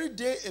very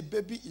day a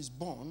baby is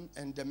born,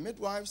 and the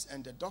midwives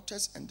and the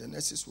doctors and the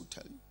nurses will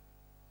tell you,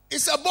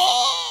 it's a boy.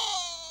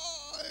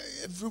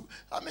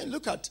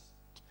 Look at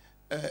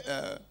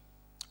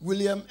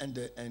William and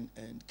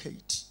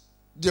Kate.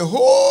 The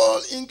whole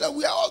England,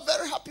 we are all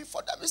very happy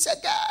for them. It's a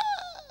girl.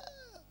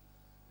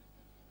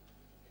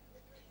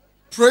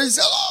 Praise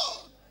the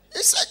Lord.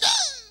 It's a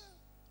girl.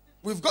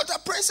 We've got a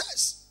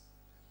princess.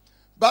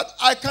 But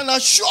I can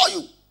assure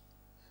you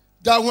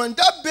that when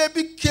that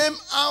baby came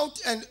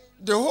out and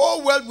the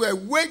whole world were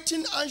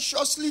waiting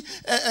anxiously,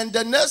 and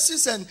the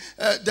nurses and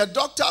the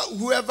doctor,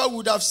 whoever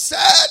would have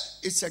said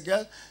it's a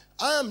girl,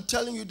 I am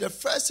telling you, the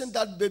first thing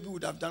that baby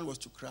would have done was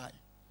to cry.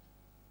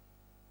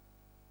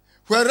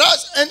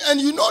 Whereas, and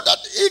you know that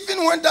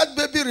even when that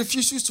baby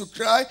refuses to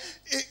cry,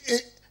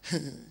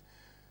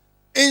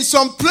 in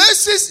some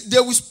places they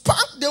will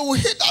spank, they will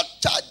hit that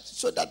child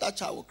so that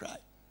child will cry.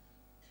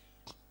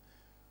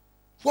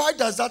 Why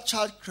does that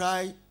child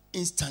cry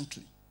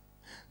instantly?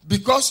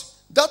 Because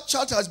that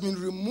child has been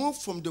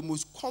removed from the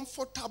most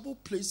comfortable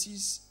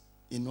places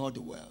in all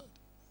the world.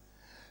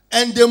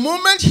 And the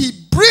moment he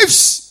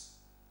breathes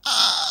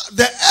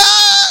the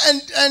air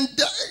and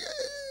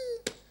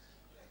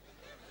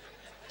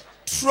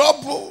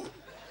trouble.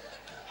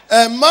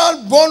 A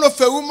man born of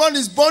a woman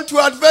is born to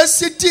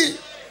adversity.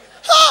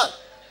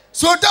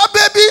 So that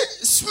baby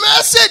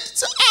smells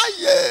it.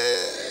 Yeah.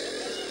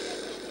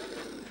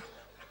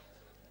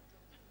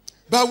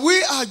 But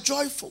we are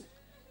joyful.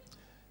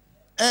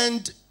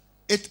 And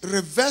it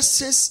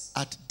reverses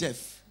at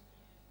death.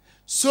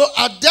 So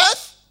at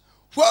death,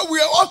 where we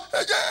are all,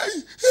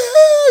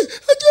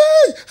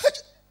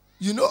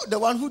 you know, the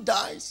one who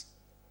dies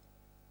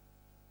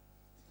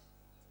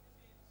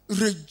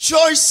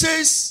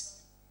rejoices,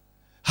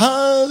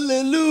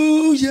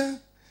 hallelujah,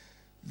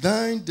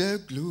 thine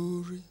the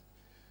glory.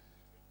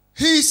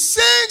 He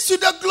sings to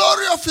the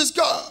glory of his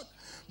God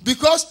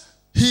because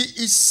he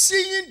is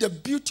seeing the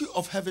beauty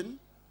of heaven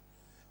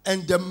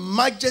and the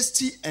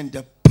majesty and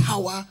the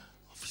power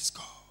of his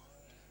God.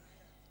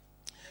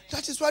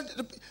 That is why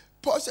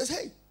Paul says,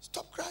 hey,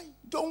 stop crying.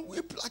 Don't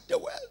weep like the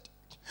world.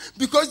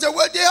 Because the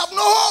world, they have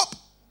no hope.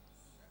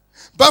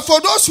 But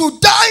for those who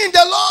die in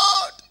the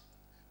Lord,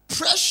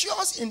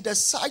 precious in the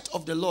sight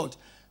of the Lord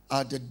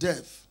at the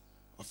death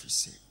of his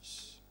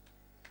saints.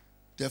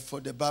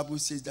 Therefore, the Bible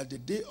says that the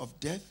day of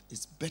death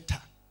is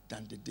better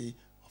than the day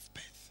of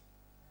birth.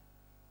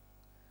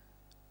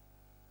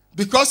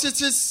 Because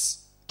it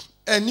is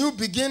a new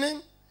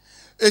beginning,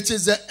 it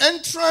is an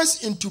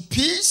entrance into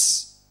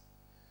peace,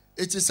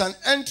 it is an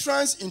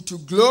entrance into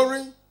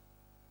glory.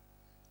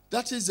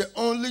 That is the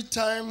only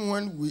time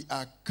when we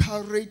are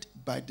carried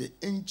by the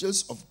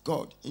angels of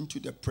God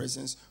into the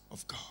presence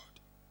of God.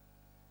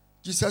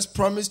 Jesus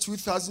promised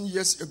 2,000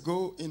 years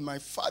ago, in my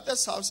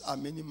Father's house are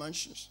many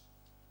mansions.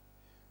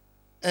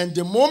 And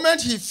the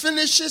moment he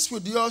finishes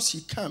with yours,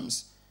 he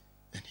comes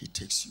and he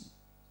takes you.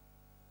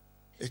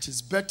 It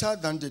is better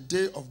than the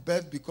day of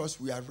birth because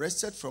we are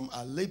rested from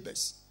our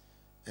labors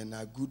and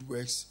our good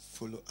works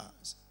follow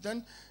us.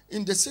 Then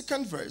in the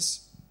second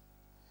verse,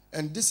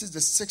 and this is the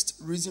sixth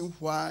reason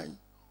why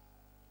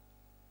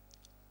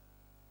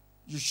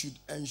you should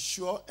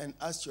ensure and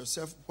ask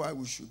yourself why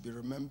we should be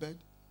remembered.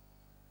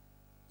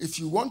 If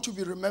you want to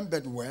be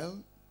remembered well,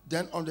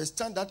 then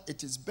understand that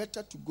it is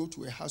better to go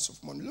to a house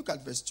of mourning. Look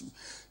at verse 2.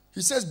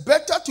 He says,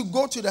 better to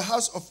go to the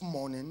house of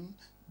mourning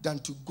than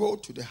to go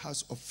to the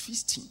house of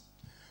feasting.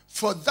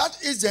 For that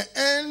is the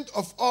end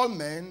of all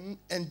men,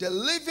 and the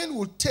living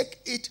will take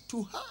it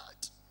to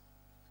heart.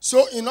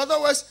 So, in other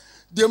words,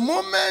 the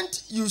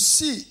moment you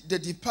see the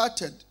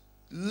departed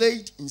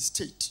laid in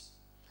state,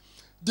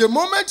 the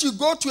moment you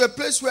go to a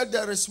place where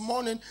there is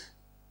mourning,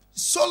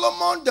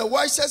 Solomon, the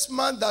wisest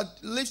man that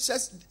lives,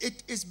 says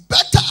it is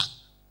better.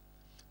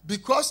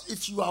 Because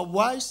if you are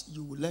wise,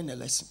 you will learn a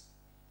lesson.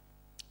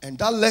 And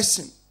that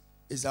lesson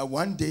is that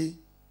one day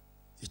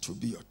it will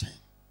be your turn.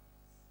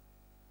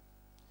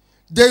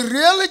 The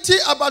reality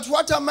about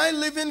what am I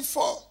living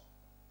for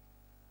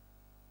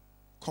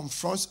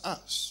confronts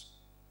us.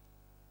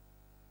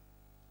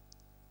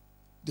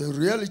 The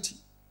reality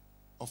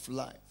of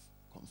life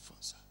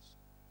confronts us.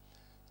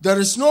 There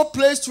is no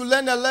place to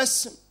learn a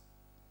lesson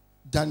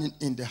than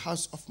in the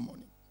house of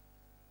mourning.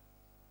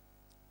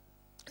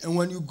 And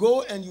when you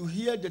go and you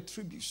hear the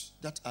tributes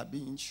that are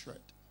being shared,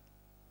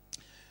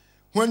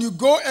 when you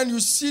go and you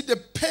see the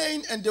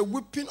pain and the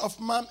weeping of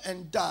mom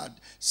and dad,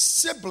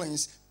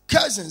 siblings,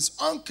 cousins,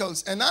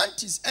 uncles, and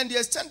aunties, and the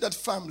extended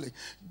family,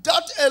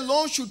 that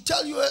alone should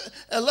tell you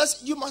a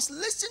lesson. You must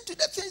listen to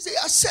the things they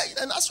are saying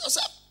and ask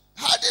yourself,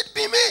 had it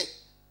been me,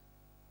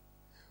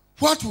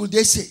 what would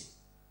they say?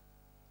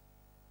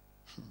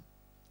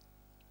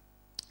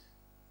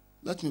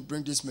 Let me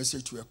bring this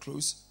message to a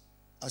close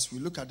as we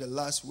look at the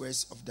last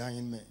words of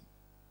dying men.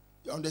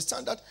 You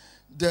understand that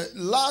the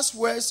last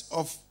words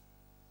of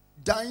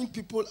dying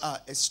people are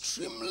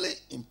extremely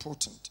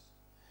important.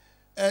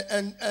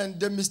 And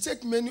the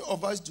mistake many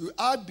of us do,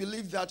 I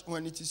believe that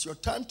when it is your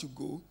time to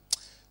go,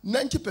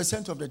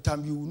 90% of the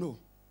time you will know.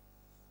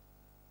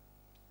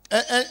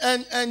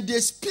 And they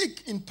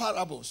speak in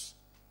parables,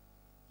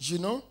 you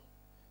know.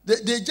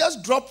 They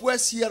just drop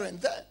words here and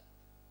there.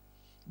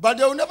 But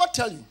they will never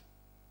tell you.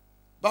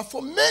 But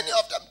for many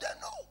of them, they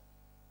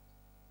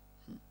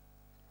know.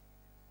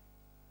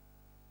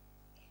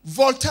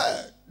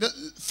 Voltaire.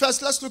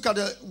 First, let's look at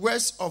the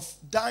words of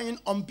dying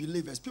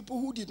unbelievers, people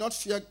who did not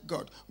fear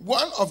God.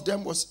 One of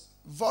them was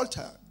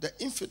Voltaire, the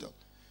infidel.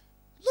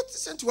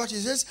 Listen to what he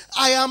says.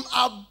 I am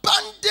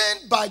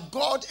abandoned by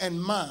God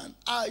and man.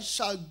 I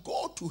shall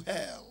go to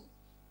hell.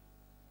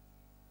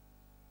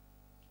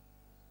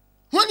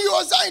 When he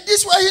was dying,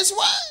 these were his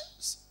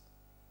words.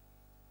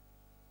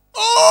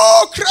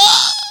 Oh,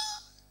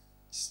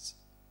 Christ!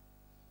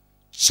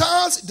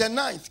 Charles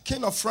IX,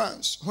 King of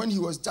France, when he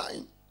was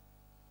dying,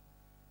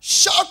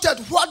 shouted,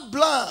 what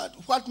blood,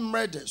 what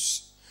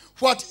murders,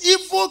 what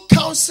evil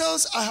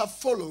counsels I have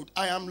followed.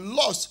 I am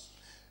lost.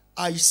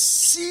 I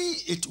see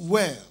it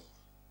well.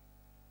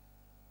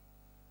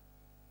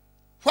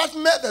 What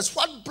murders,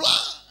 what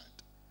blood.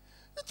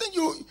 You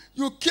think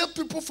you kill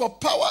people for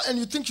power and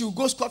you think you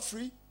go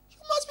scot-free?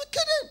 You must be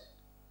kidding.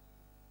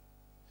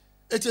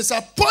 It is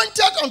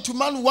appointed unto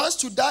man once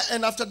to die,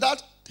 and after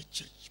that, the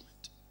judgment.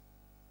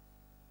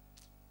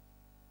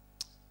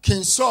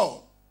 King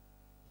Saul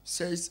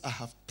says, I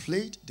have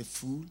played the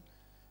fool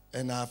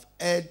and I have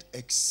erred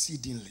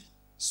exceedingly.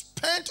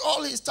 Spent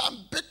all his time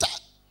bitter.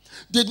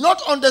 Did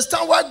not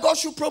understand why God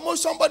should promote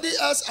somebody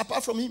else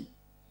apart from him.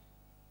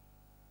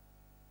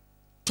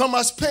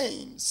 Thomas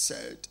Paine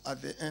said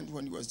at the end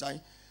when he was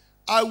dying,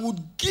 I would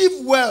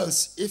give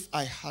wealth if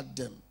I had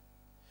them.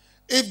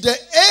 If the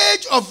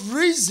age of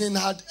reason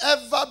had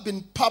ever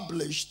been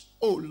published,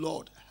 oh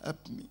Lord,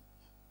 help me.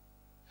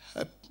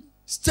 Help me.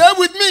 Stay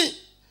with me.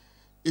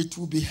 It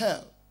will be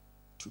hell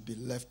to be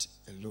left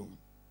alone.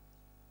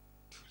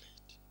 Too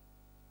late.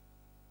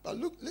 But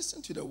look,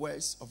 listen to the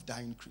words of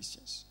dying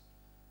Christians.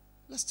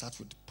 Let's start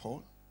with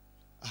Paul.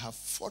 I have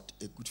fought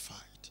a good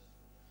fight.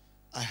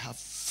 I have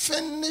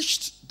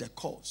finished the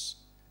course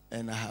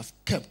and I have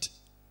kept.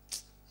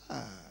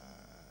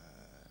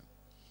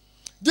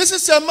 This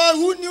is a man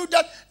who knew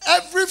that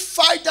every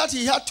fight that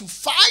he had to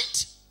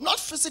fight,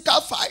 not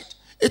physical fight,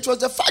 it was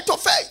the fight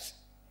of faith.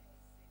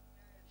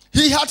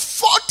 He had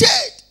fought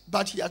it.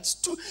 but he had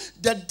stood.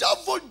 The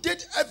devil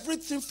did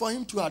everything for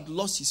him to have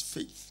lost his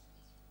faith.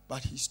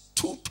 But he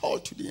stood tall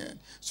to the end.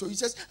 So he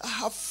says, I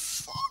have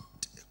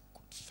fought a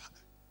good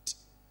fight.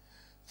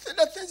 See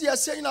the things he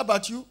is saying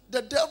about you,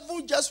 the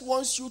devil just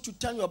wants you to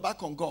turn your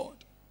back on God.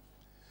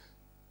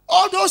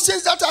 All those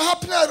things that are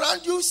happening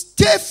around you,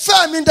 stay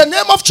firm in the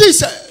name of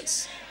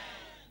Jesus.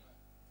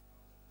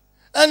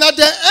 And at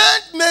the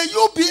end, may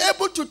you be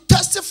able to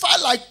testify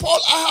like Paul,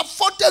 I have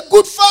fought a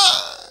good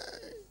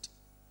fight.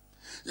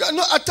 You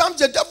know, at times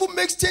the devil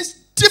makes things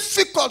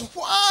difficult.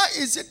 Why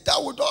is it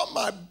that with all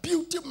my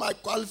beauty, my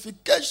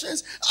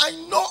qualifications, I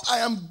know I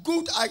am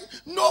good.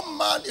 No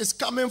man is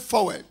coming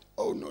forward.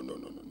 Oh, no.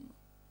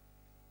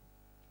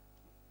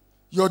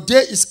 Your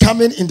day is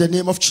coming in the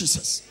name of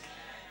Jesus.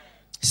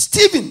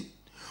 Stephen,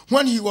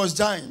 when he was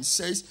dying,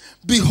 says,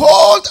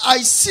 behold, I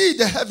see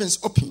the heavens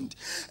opened,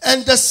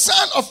 and the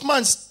Son of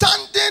Man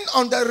standing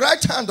on the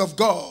right hand of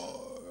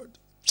God.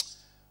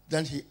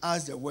 Then he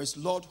asked the words,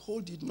 Lord,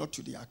 hold it not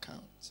to the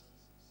account.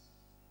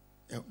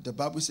 The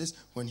Bible says,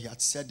 when he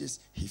had said this,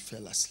 he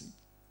fell asleep.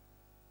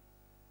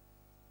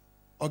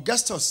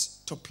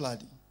 Augustus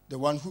Toplady, the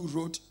one who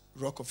wrote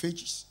Rock of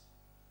Ages,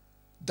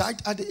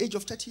 died at the age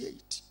of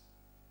 38.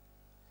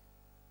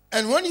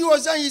 And when he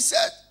was dying, he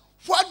said,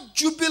 what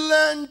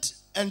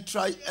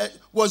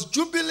was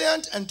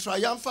jubilant and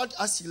triumphant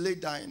as he lay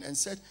dying, and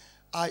said,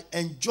 I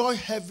enjoy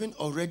heaven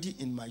already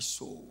in my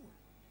soul.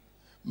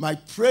 My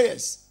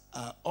prayers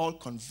are all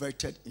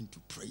converted into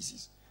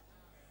praises.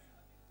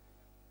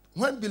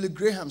 When Billy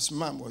Graham's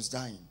mom was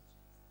dying,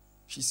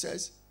 she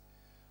says,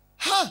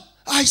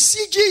 I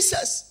see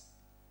Jesus.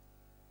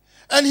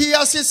 And he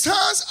has his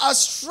hands are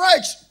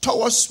stretched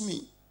towards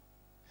me.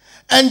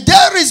 And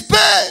there is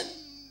Ben,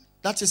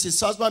 that is his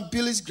husband,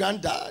 Billy's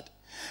granddad.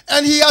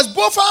 And he has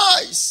both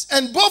eyes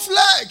and both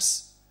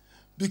legs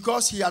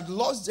because he had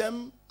lost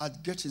them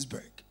at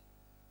Gettysburg.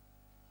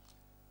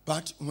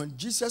 But when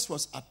Jesus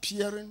was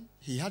appearing,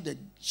 she had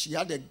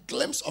a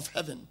glimpse of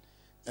heaven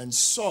and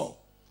saw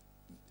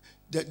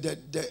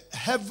the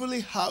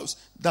heavenly house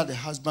that the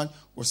husband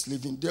was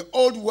living. The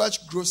old Welsh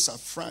grocer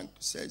Frank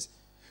says,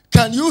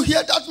 can you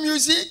hear that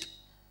music?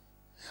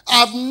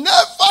 I've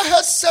never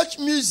heard such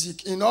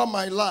music in all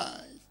my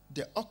life.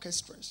 The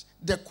orchestras,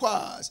 the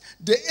choirs,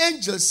 the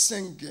angels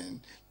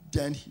singing.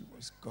 Then he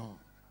was gone.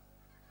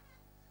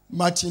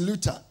 Martin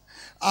Luther,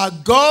 our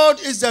God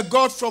is the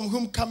God from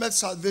whom cometh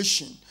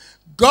salvation.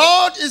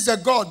 God is the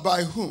God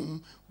by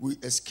whom we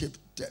escape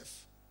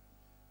death.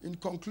 In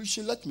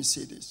conclusion, let me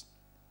say this.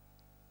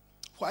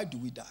 Why do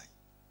we die?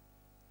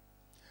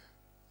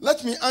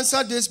 Let me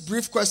answer this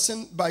brief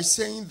question by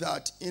saying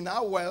that in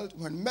our world,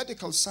 when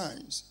medical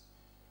science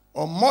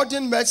or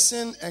modern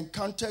medicine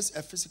encounters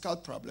a physical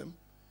problem,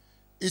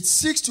 it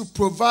seeks to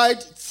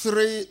provide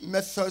three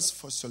methods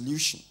for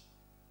solution.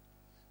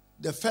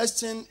 The first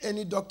thing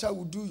any doctor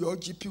will do, your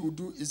GP will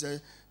do, is a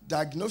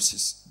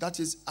diagnosis. That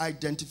is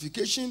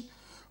identification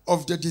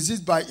of the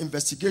disease by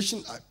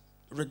investigation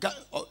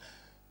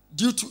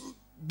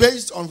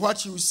based on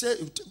what you say.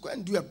 Go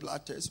and do a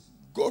blood test.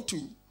 Go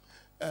to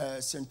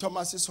St.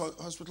 Thomas's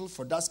Hospital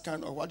for that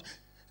kind of what.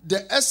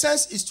 The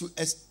essence is to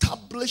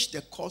establish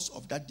the cause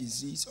of that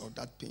disease or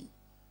that pain.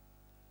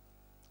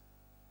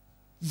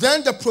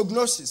 Then the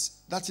prognosis,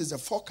 that is the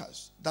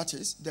forecast. That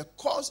is the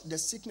course the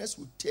sickness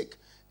will take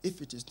if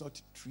it is not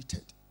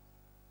treated.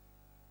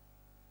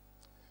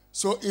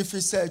 So if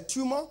it's a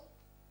tumor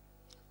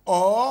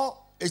or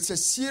it's a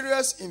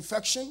serious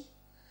infection,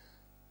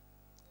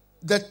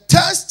 the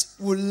test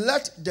will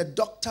let the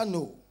doctor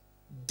know.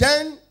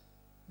 Then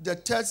the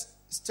third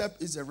step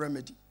is a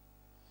remedy.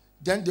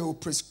 Then they will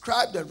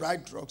prescribe the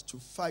right drugs to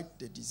fight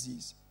the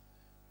disease.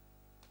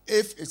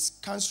 If it's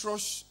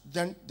cancerous,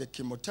 then the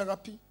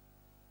chemotherapy.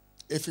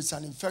 If it's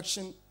an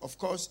infection, of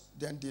course,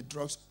 then the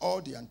drugs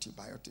or the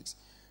antibiotics.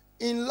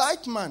 In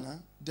like manner,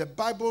 the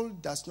Bible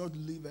does not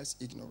leave us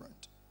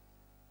ignorant.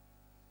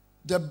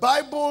 The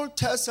Bible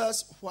tells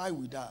us why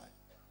we die.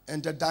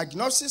 And the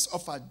diagnosis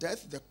of our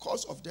death, the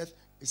cause of death,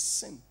 is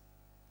sin.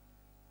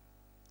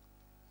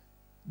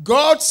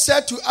 God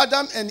said to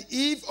Adam and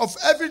Eve, of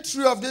every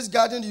tree of this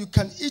garden you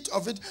can eat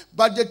of it,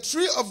 but the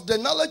tree of the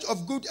knowledge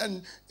of good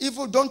and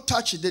evil, don't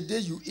touch it. The day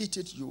you eat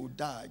it, you will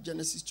die.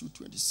 Genesis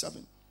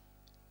 2:27.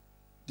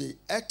 They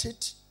ate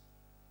it,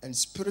 and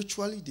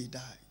spiritually they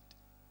died.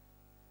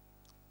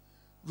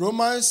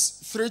 Romans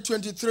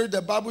 3:23,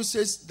 the Bible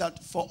says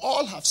that for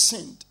all have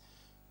sinned,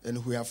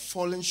 and we have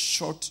fallen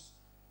short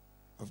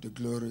of the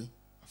glory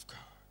of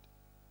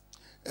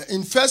God.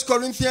 In 1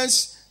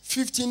 Corinthians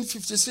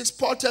 15:56,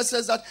 Paul tells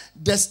us that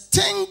the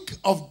sting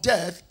of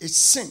death is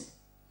sin.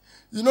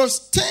 You know,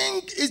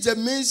 sting is the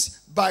means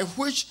by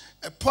which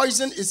a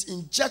poison is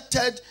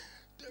injected.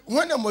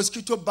 When a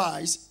mosquito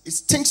bites, it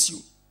stings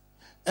you.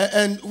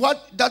 And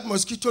what that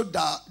mosquito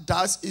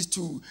does is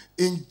to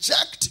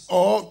inject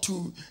or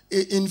to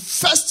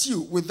infest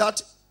you with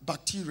that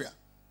bacteria.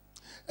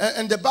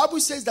 And the Bible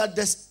says that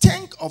the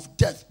sting of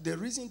death, the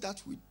reason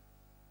that we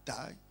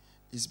die,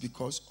 is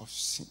because of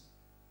sin.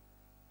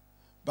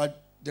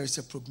 But there is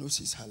a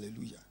prognosis,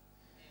 hallelujah.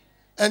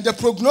 And the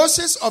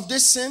prognosis of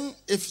this sin,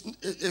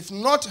 if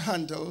not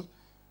handled,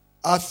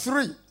 are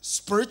three: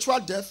 spiritual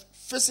death,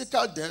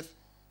 physical death,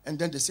 and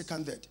then the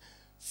second death.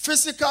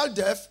 Physical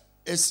death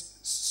is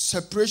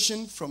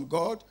separation from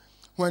God.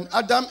 When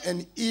Adam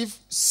and Eve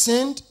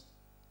sinned,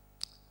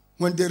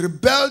 when they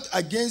rebelled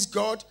against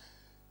God,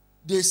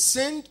 they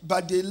sinned,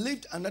 but they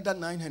lived another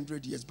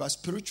 900 years. But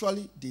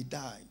spiritually, they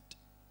died.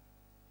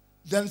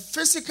 Then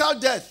physical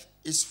death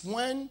is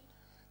when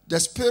the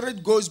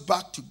spirit goes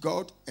back to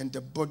God and the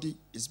body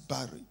is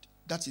buried.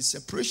 That is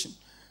separation.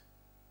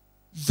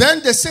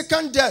 Then the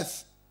second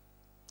death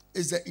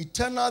is the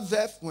eternal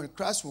death, when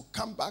Christ will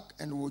come back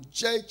and will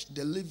judge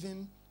the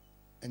living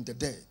and the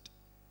dead.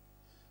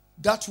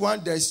 That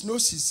one, there is no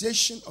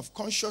cessation of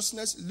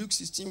consciousness. Luke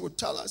 16 will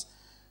tell us.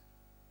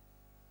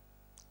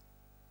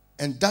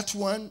 And that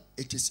one,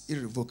 it is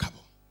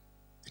irrevocable.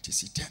 It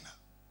is eternal.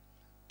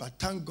 But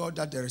thank God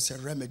that there is a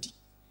remedy.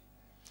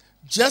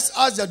 Just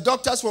as the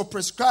doctors will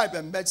prescribe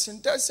a medicine,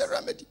 there is a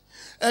remedy.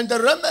 And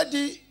the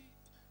remedy,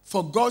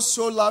 for God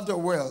so loved the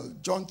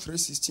world, John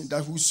 3:16,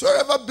 that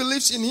whosoever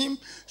believes in him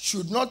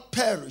should not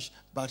perish,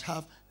 but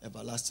have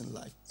everlasting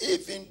life.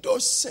 Even though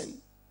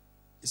sin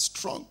is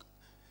strong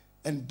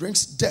and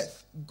brings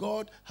death,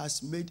 God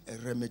has made a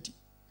remedy.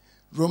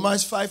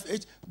 Romans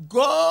 5:8,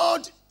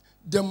 God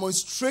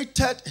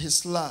demonstrated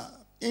his love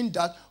in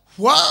that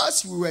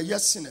whilst we were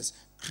yet sinners,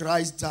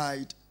 Christ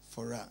died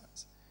for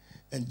us.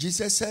 And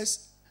Jesus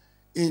says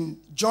in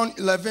John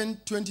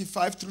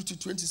 11:25 through to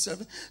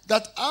 27,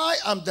 that I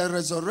am the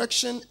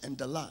resurrection and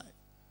the life.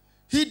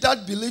 He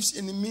that believes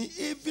in me,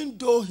 even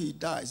though he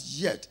dies,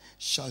 yet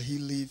shall he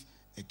live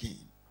again.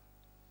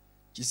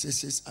 Jesus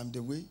says, I'm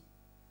the way,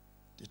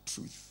 the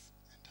truth,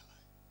 and the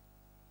life.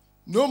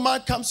 No man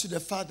comes to the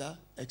Father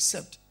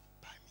except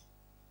by me.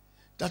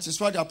 That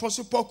is why the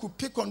Apostle Paul could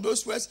pick on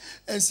those words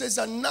and says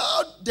that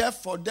now,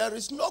 therefore, there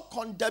is no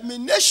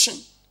condemnation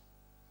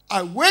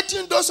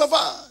awaiting those of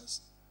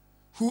us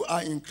who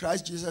are in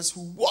Christ Jesus,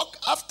 who walk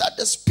after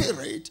the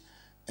Spirit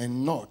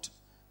and not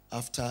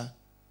after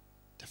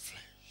the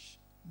flesh.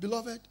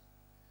 Beloved,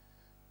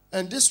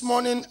 and this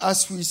morning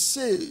as we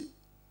say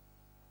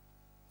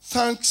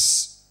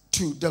thanks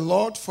to the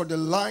Lord for the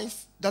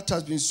life that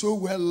has been so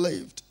well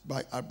lived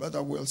by our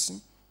brother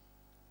Wilson,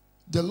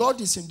 the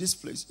Lord is in this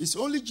place. It's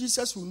only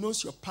Jesus who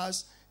knows your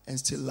past and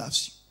still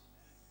loves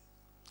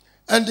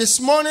you. And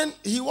this morning,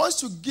 he wants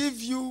to give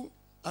you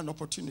an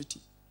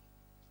opportunity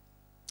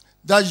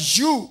that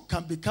you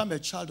can become a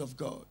child of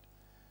God.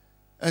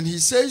 And he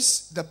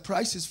says the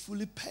price is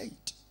fully paid.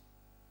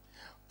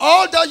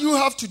 All that you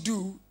have to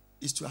do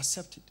is to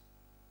accept it.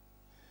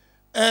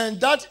 And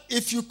that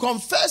if you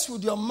confess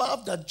with your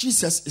mouth that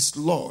Jesus is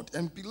Lord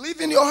and believe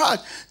in your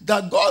heart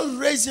that God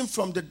raised him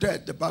from the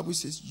dead, the Bible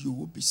says you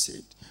will be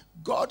saved.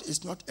 God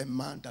is not a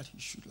man that he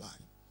should lie.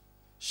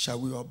 Shall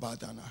we all bow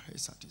down our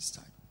heads at this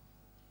time?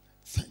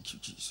 Thank you,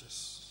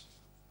 Jesus.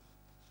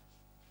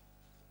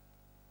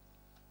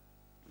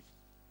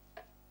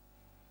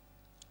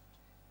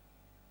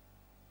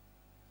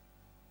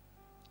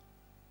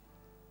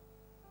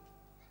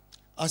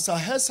 As our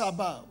heads are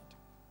bowed,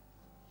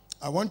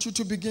 I want you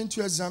to begin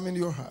to examine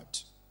your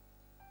heart.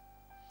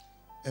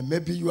 And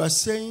maybe you are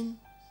saying,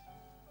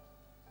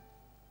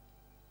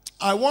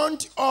 I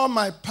want all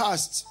my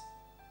past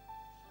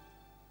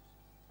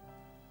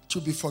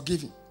to be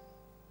forgiven.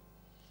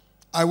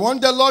 I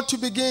want the Lord to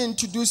begin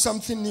to do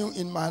something new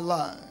in my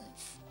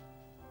life.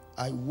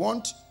 I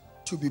want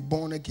to be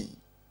born again.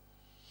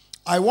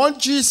 I want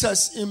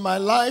Jesus in my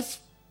life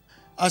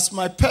as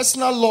my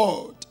personal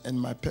Lord and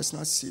my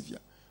personal Savior.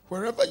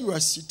 Wherever you are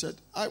seated,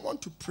 I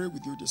want to pray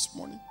with you this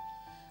morning.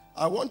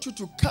 I want you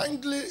to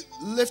kindly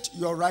lift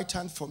your right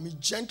hand for me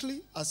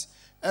gently as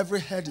every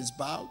head is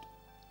bowed.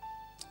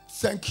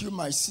 Thank you,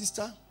 my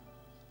sister.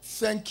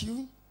 Thank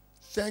you.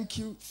 Thank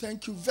you.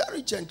 Thank you.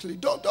 Very gently.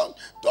 Don't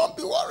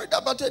be worried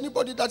about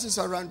anybody that is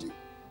around you.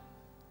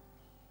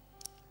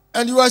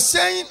 And you are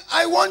saying,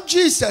 I want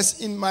Jesus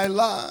in my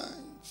life.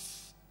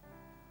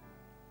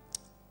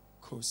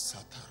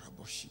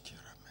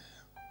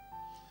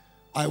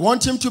 I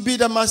want him to be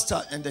the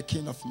master and the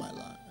king of my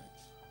life.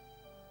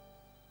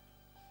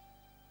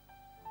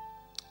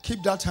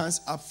 Keep that hands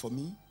up for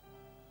me.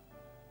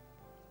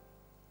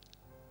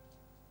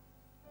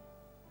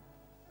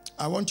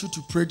 I want you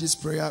to pray this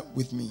prayer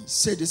with me.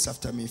 Say this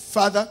after me.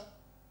 Father,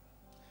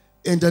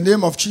 in the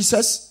name of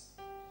Jesus,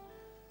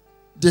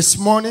 this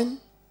morning,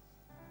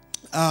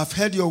 I have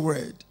heard your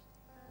word.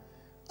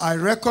 I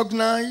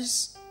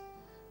recognize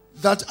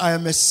that I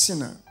am a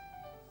sinner.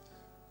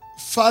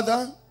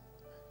 Father,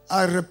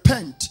 I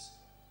repent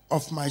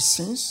of my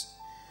sins.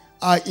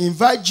 I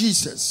invite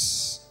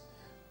Jesus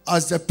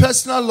as the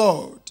personal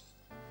Lord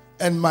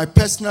and my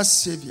personal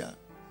Savior.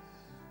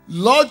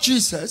 Lord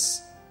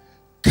Jesus,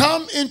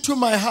 come into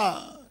my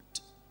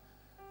heart.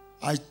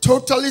 I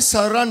totally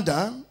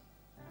surrender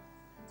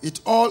it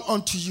all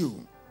unto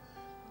you.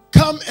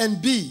 Come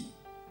and be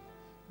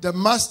the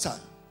master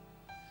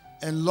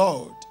and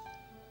Lord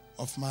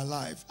of my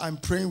life. I'm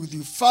praying with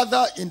you.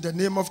 Father, in the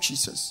name of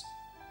Jesus,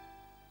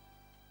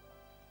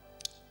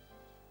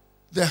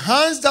 the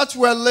hands that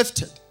were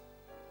lifted.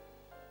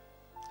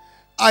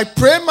 I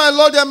pray, my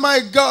Lord and my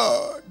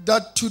God,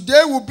 that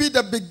today will be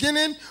the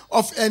beginning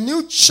of a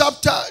new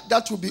chapter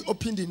that will be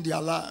opened in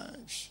their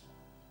lives.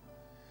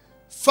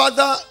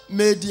 Father,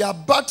 may their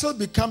battle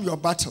become your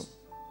battle.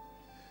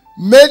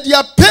 May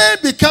their pain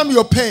become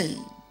your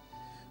pain.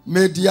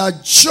 May their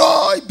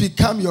joy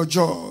become your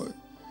joy.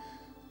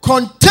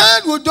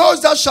 Contend with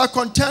those that shall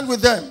contend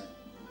with them,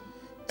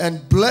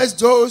 and bless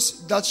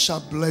those that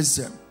shall bless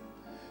them.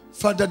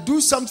 Father,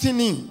 do something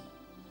new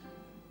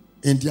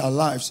in their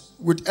lives.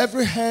 With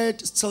every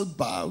head still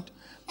bowed,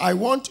 I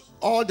want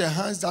all the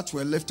hands that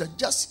were lifted,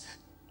 just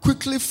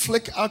quickly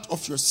flick out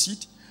of your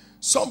seat.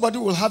 Somebody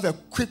will have a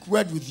quick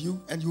word with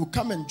you, and you will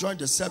come and join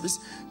the service.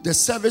 The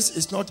service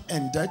is not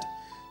ended.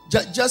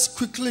 Just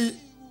quickly,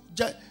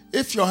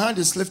 if your hand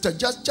is lifted,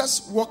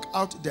 just walk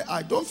out the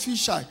aisle. Don't feel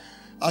shy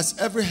as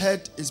every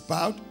head is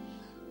bowed.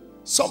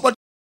 Somebody.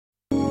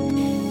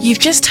 You've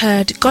just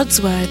heard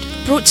God's Word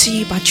brought to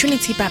you by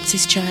Trinity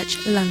Baptist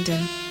Church,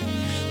 London.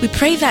 We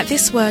pray that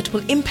this word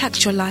will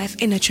impact your life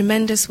in a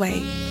tremendous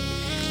way.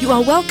 You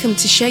are welcome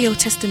to share your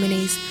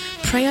testimonies,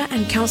 prayer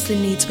and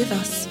counseling needs with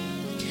us.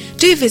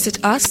 Do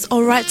visit us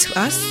or write to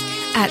us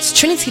at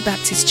Trinity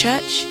Baptist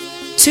Church,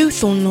 2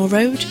 Thornlaw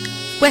Road,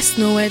 West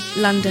Norwood,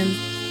 London,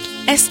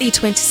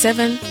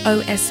 SE27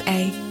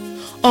 OSA,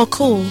 or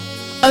call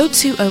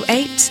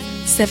 0208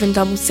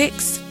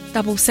 766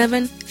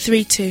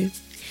 7732.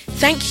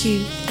 Thank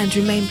you and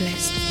remain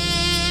blessed.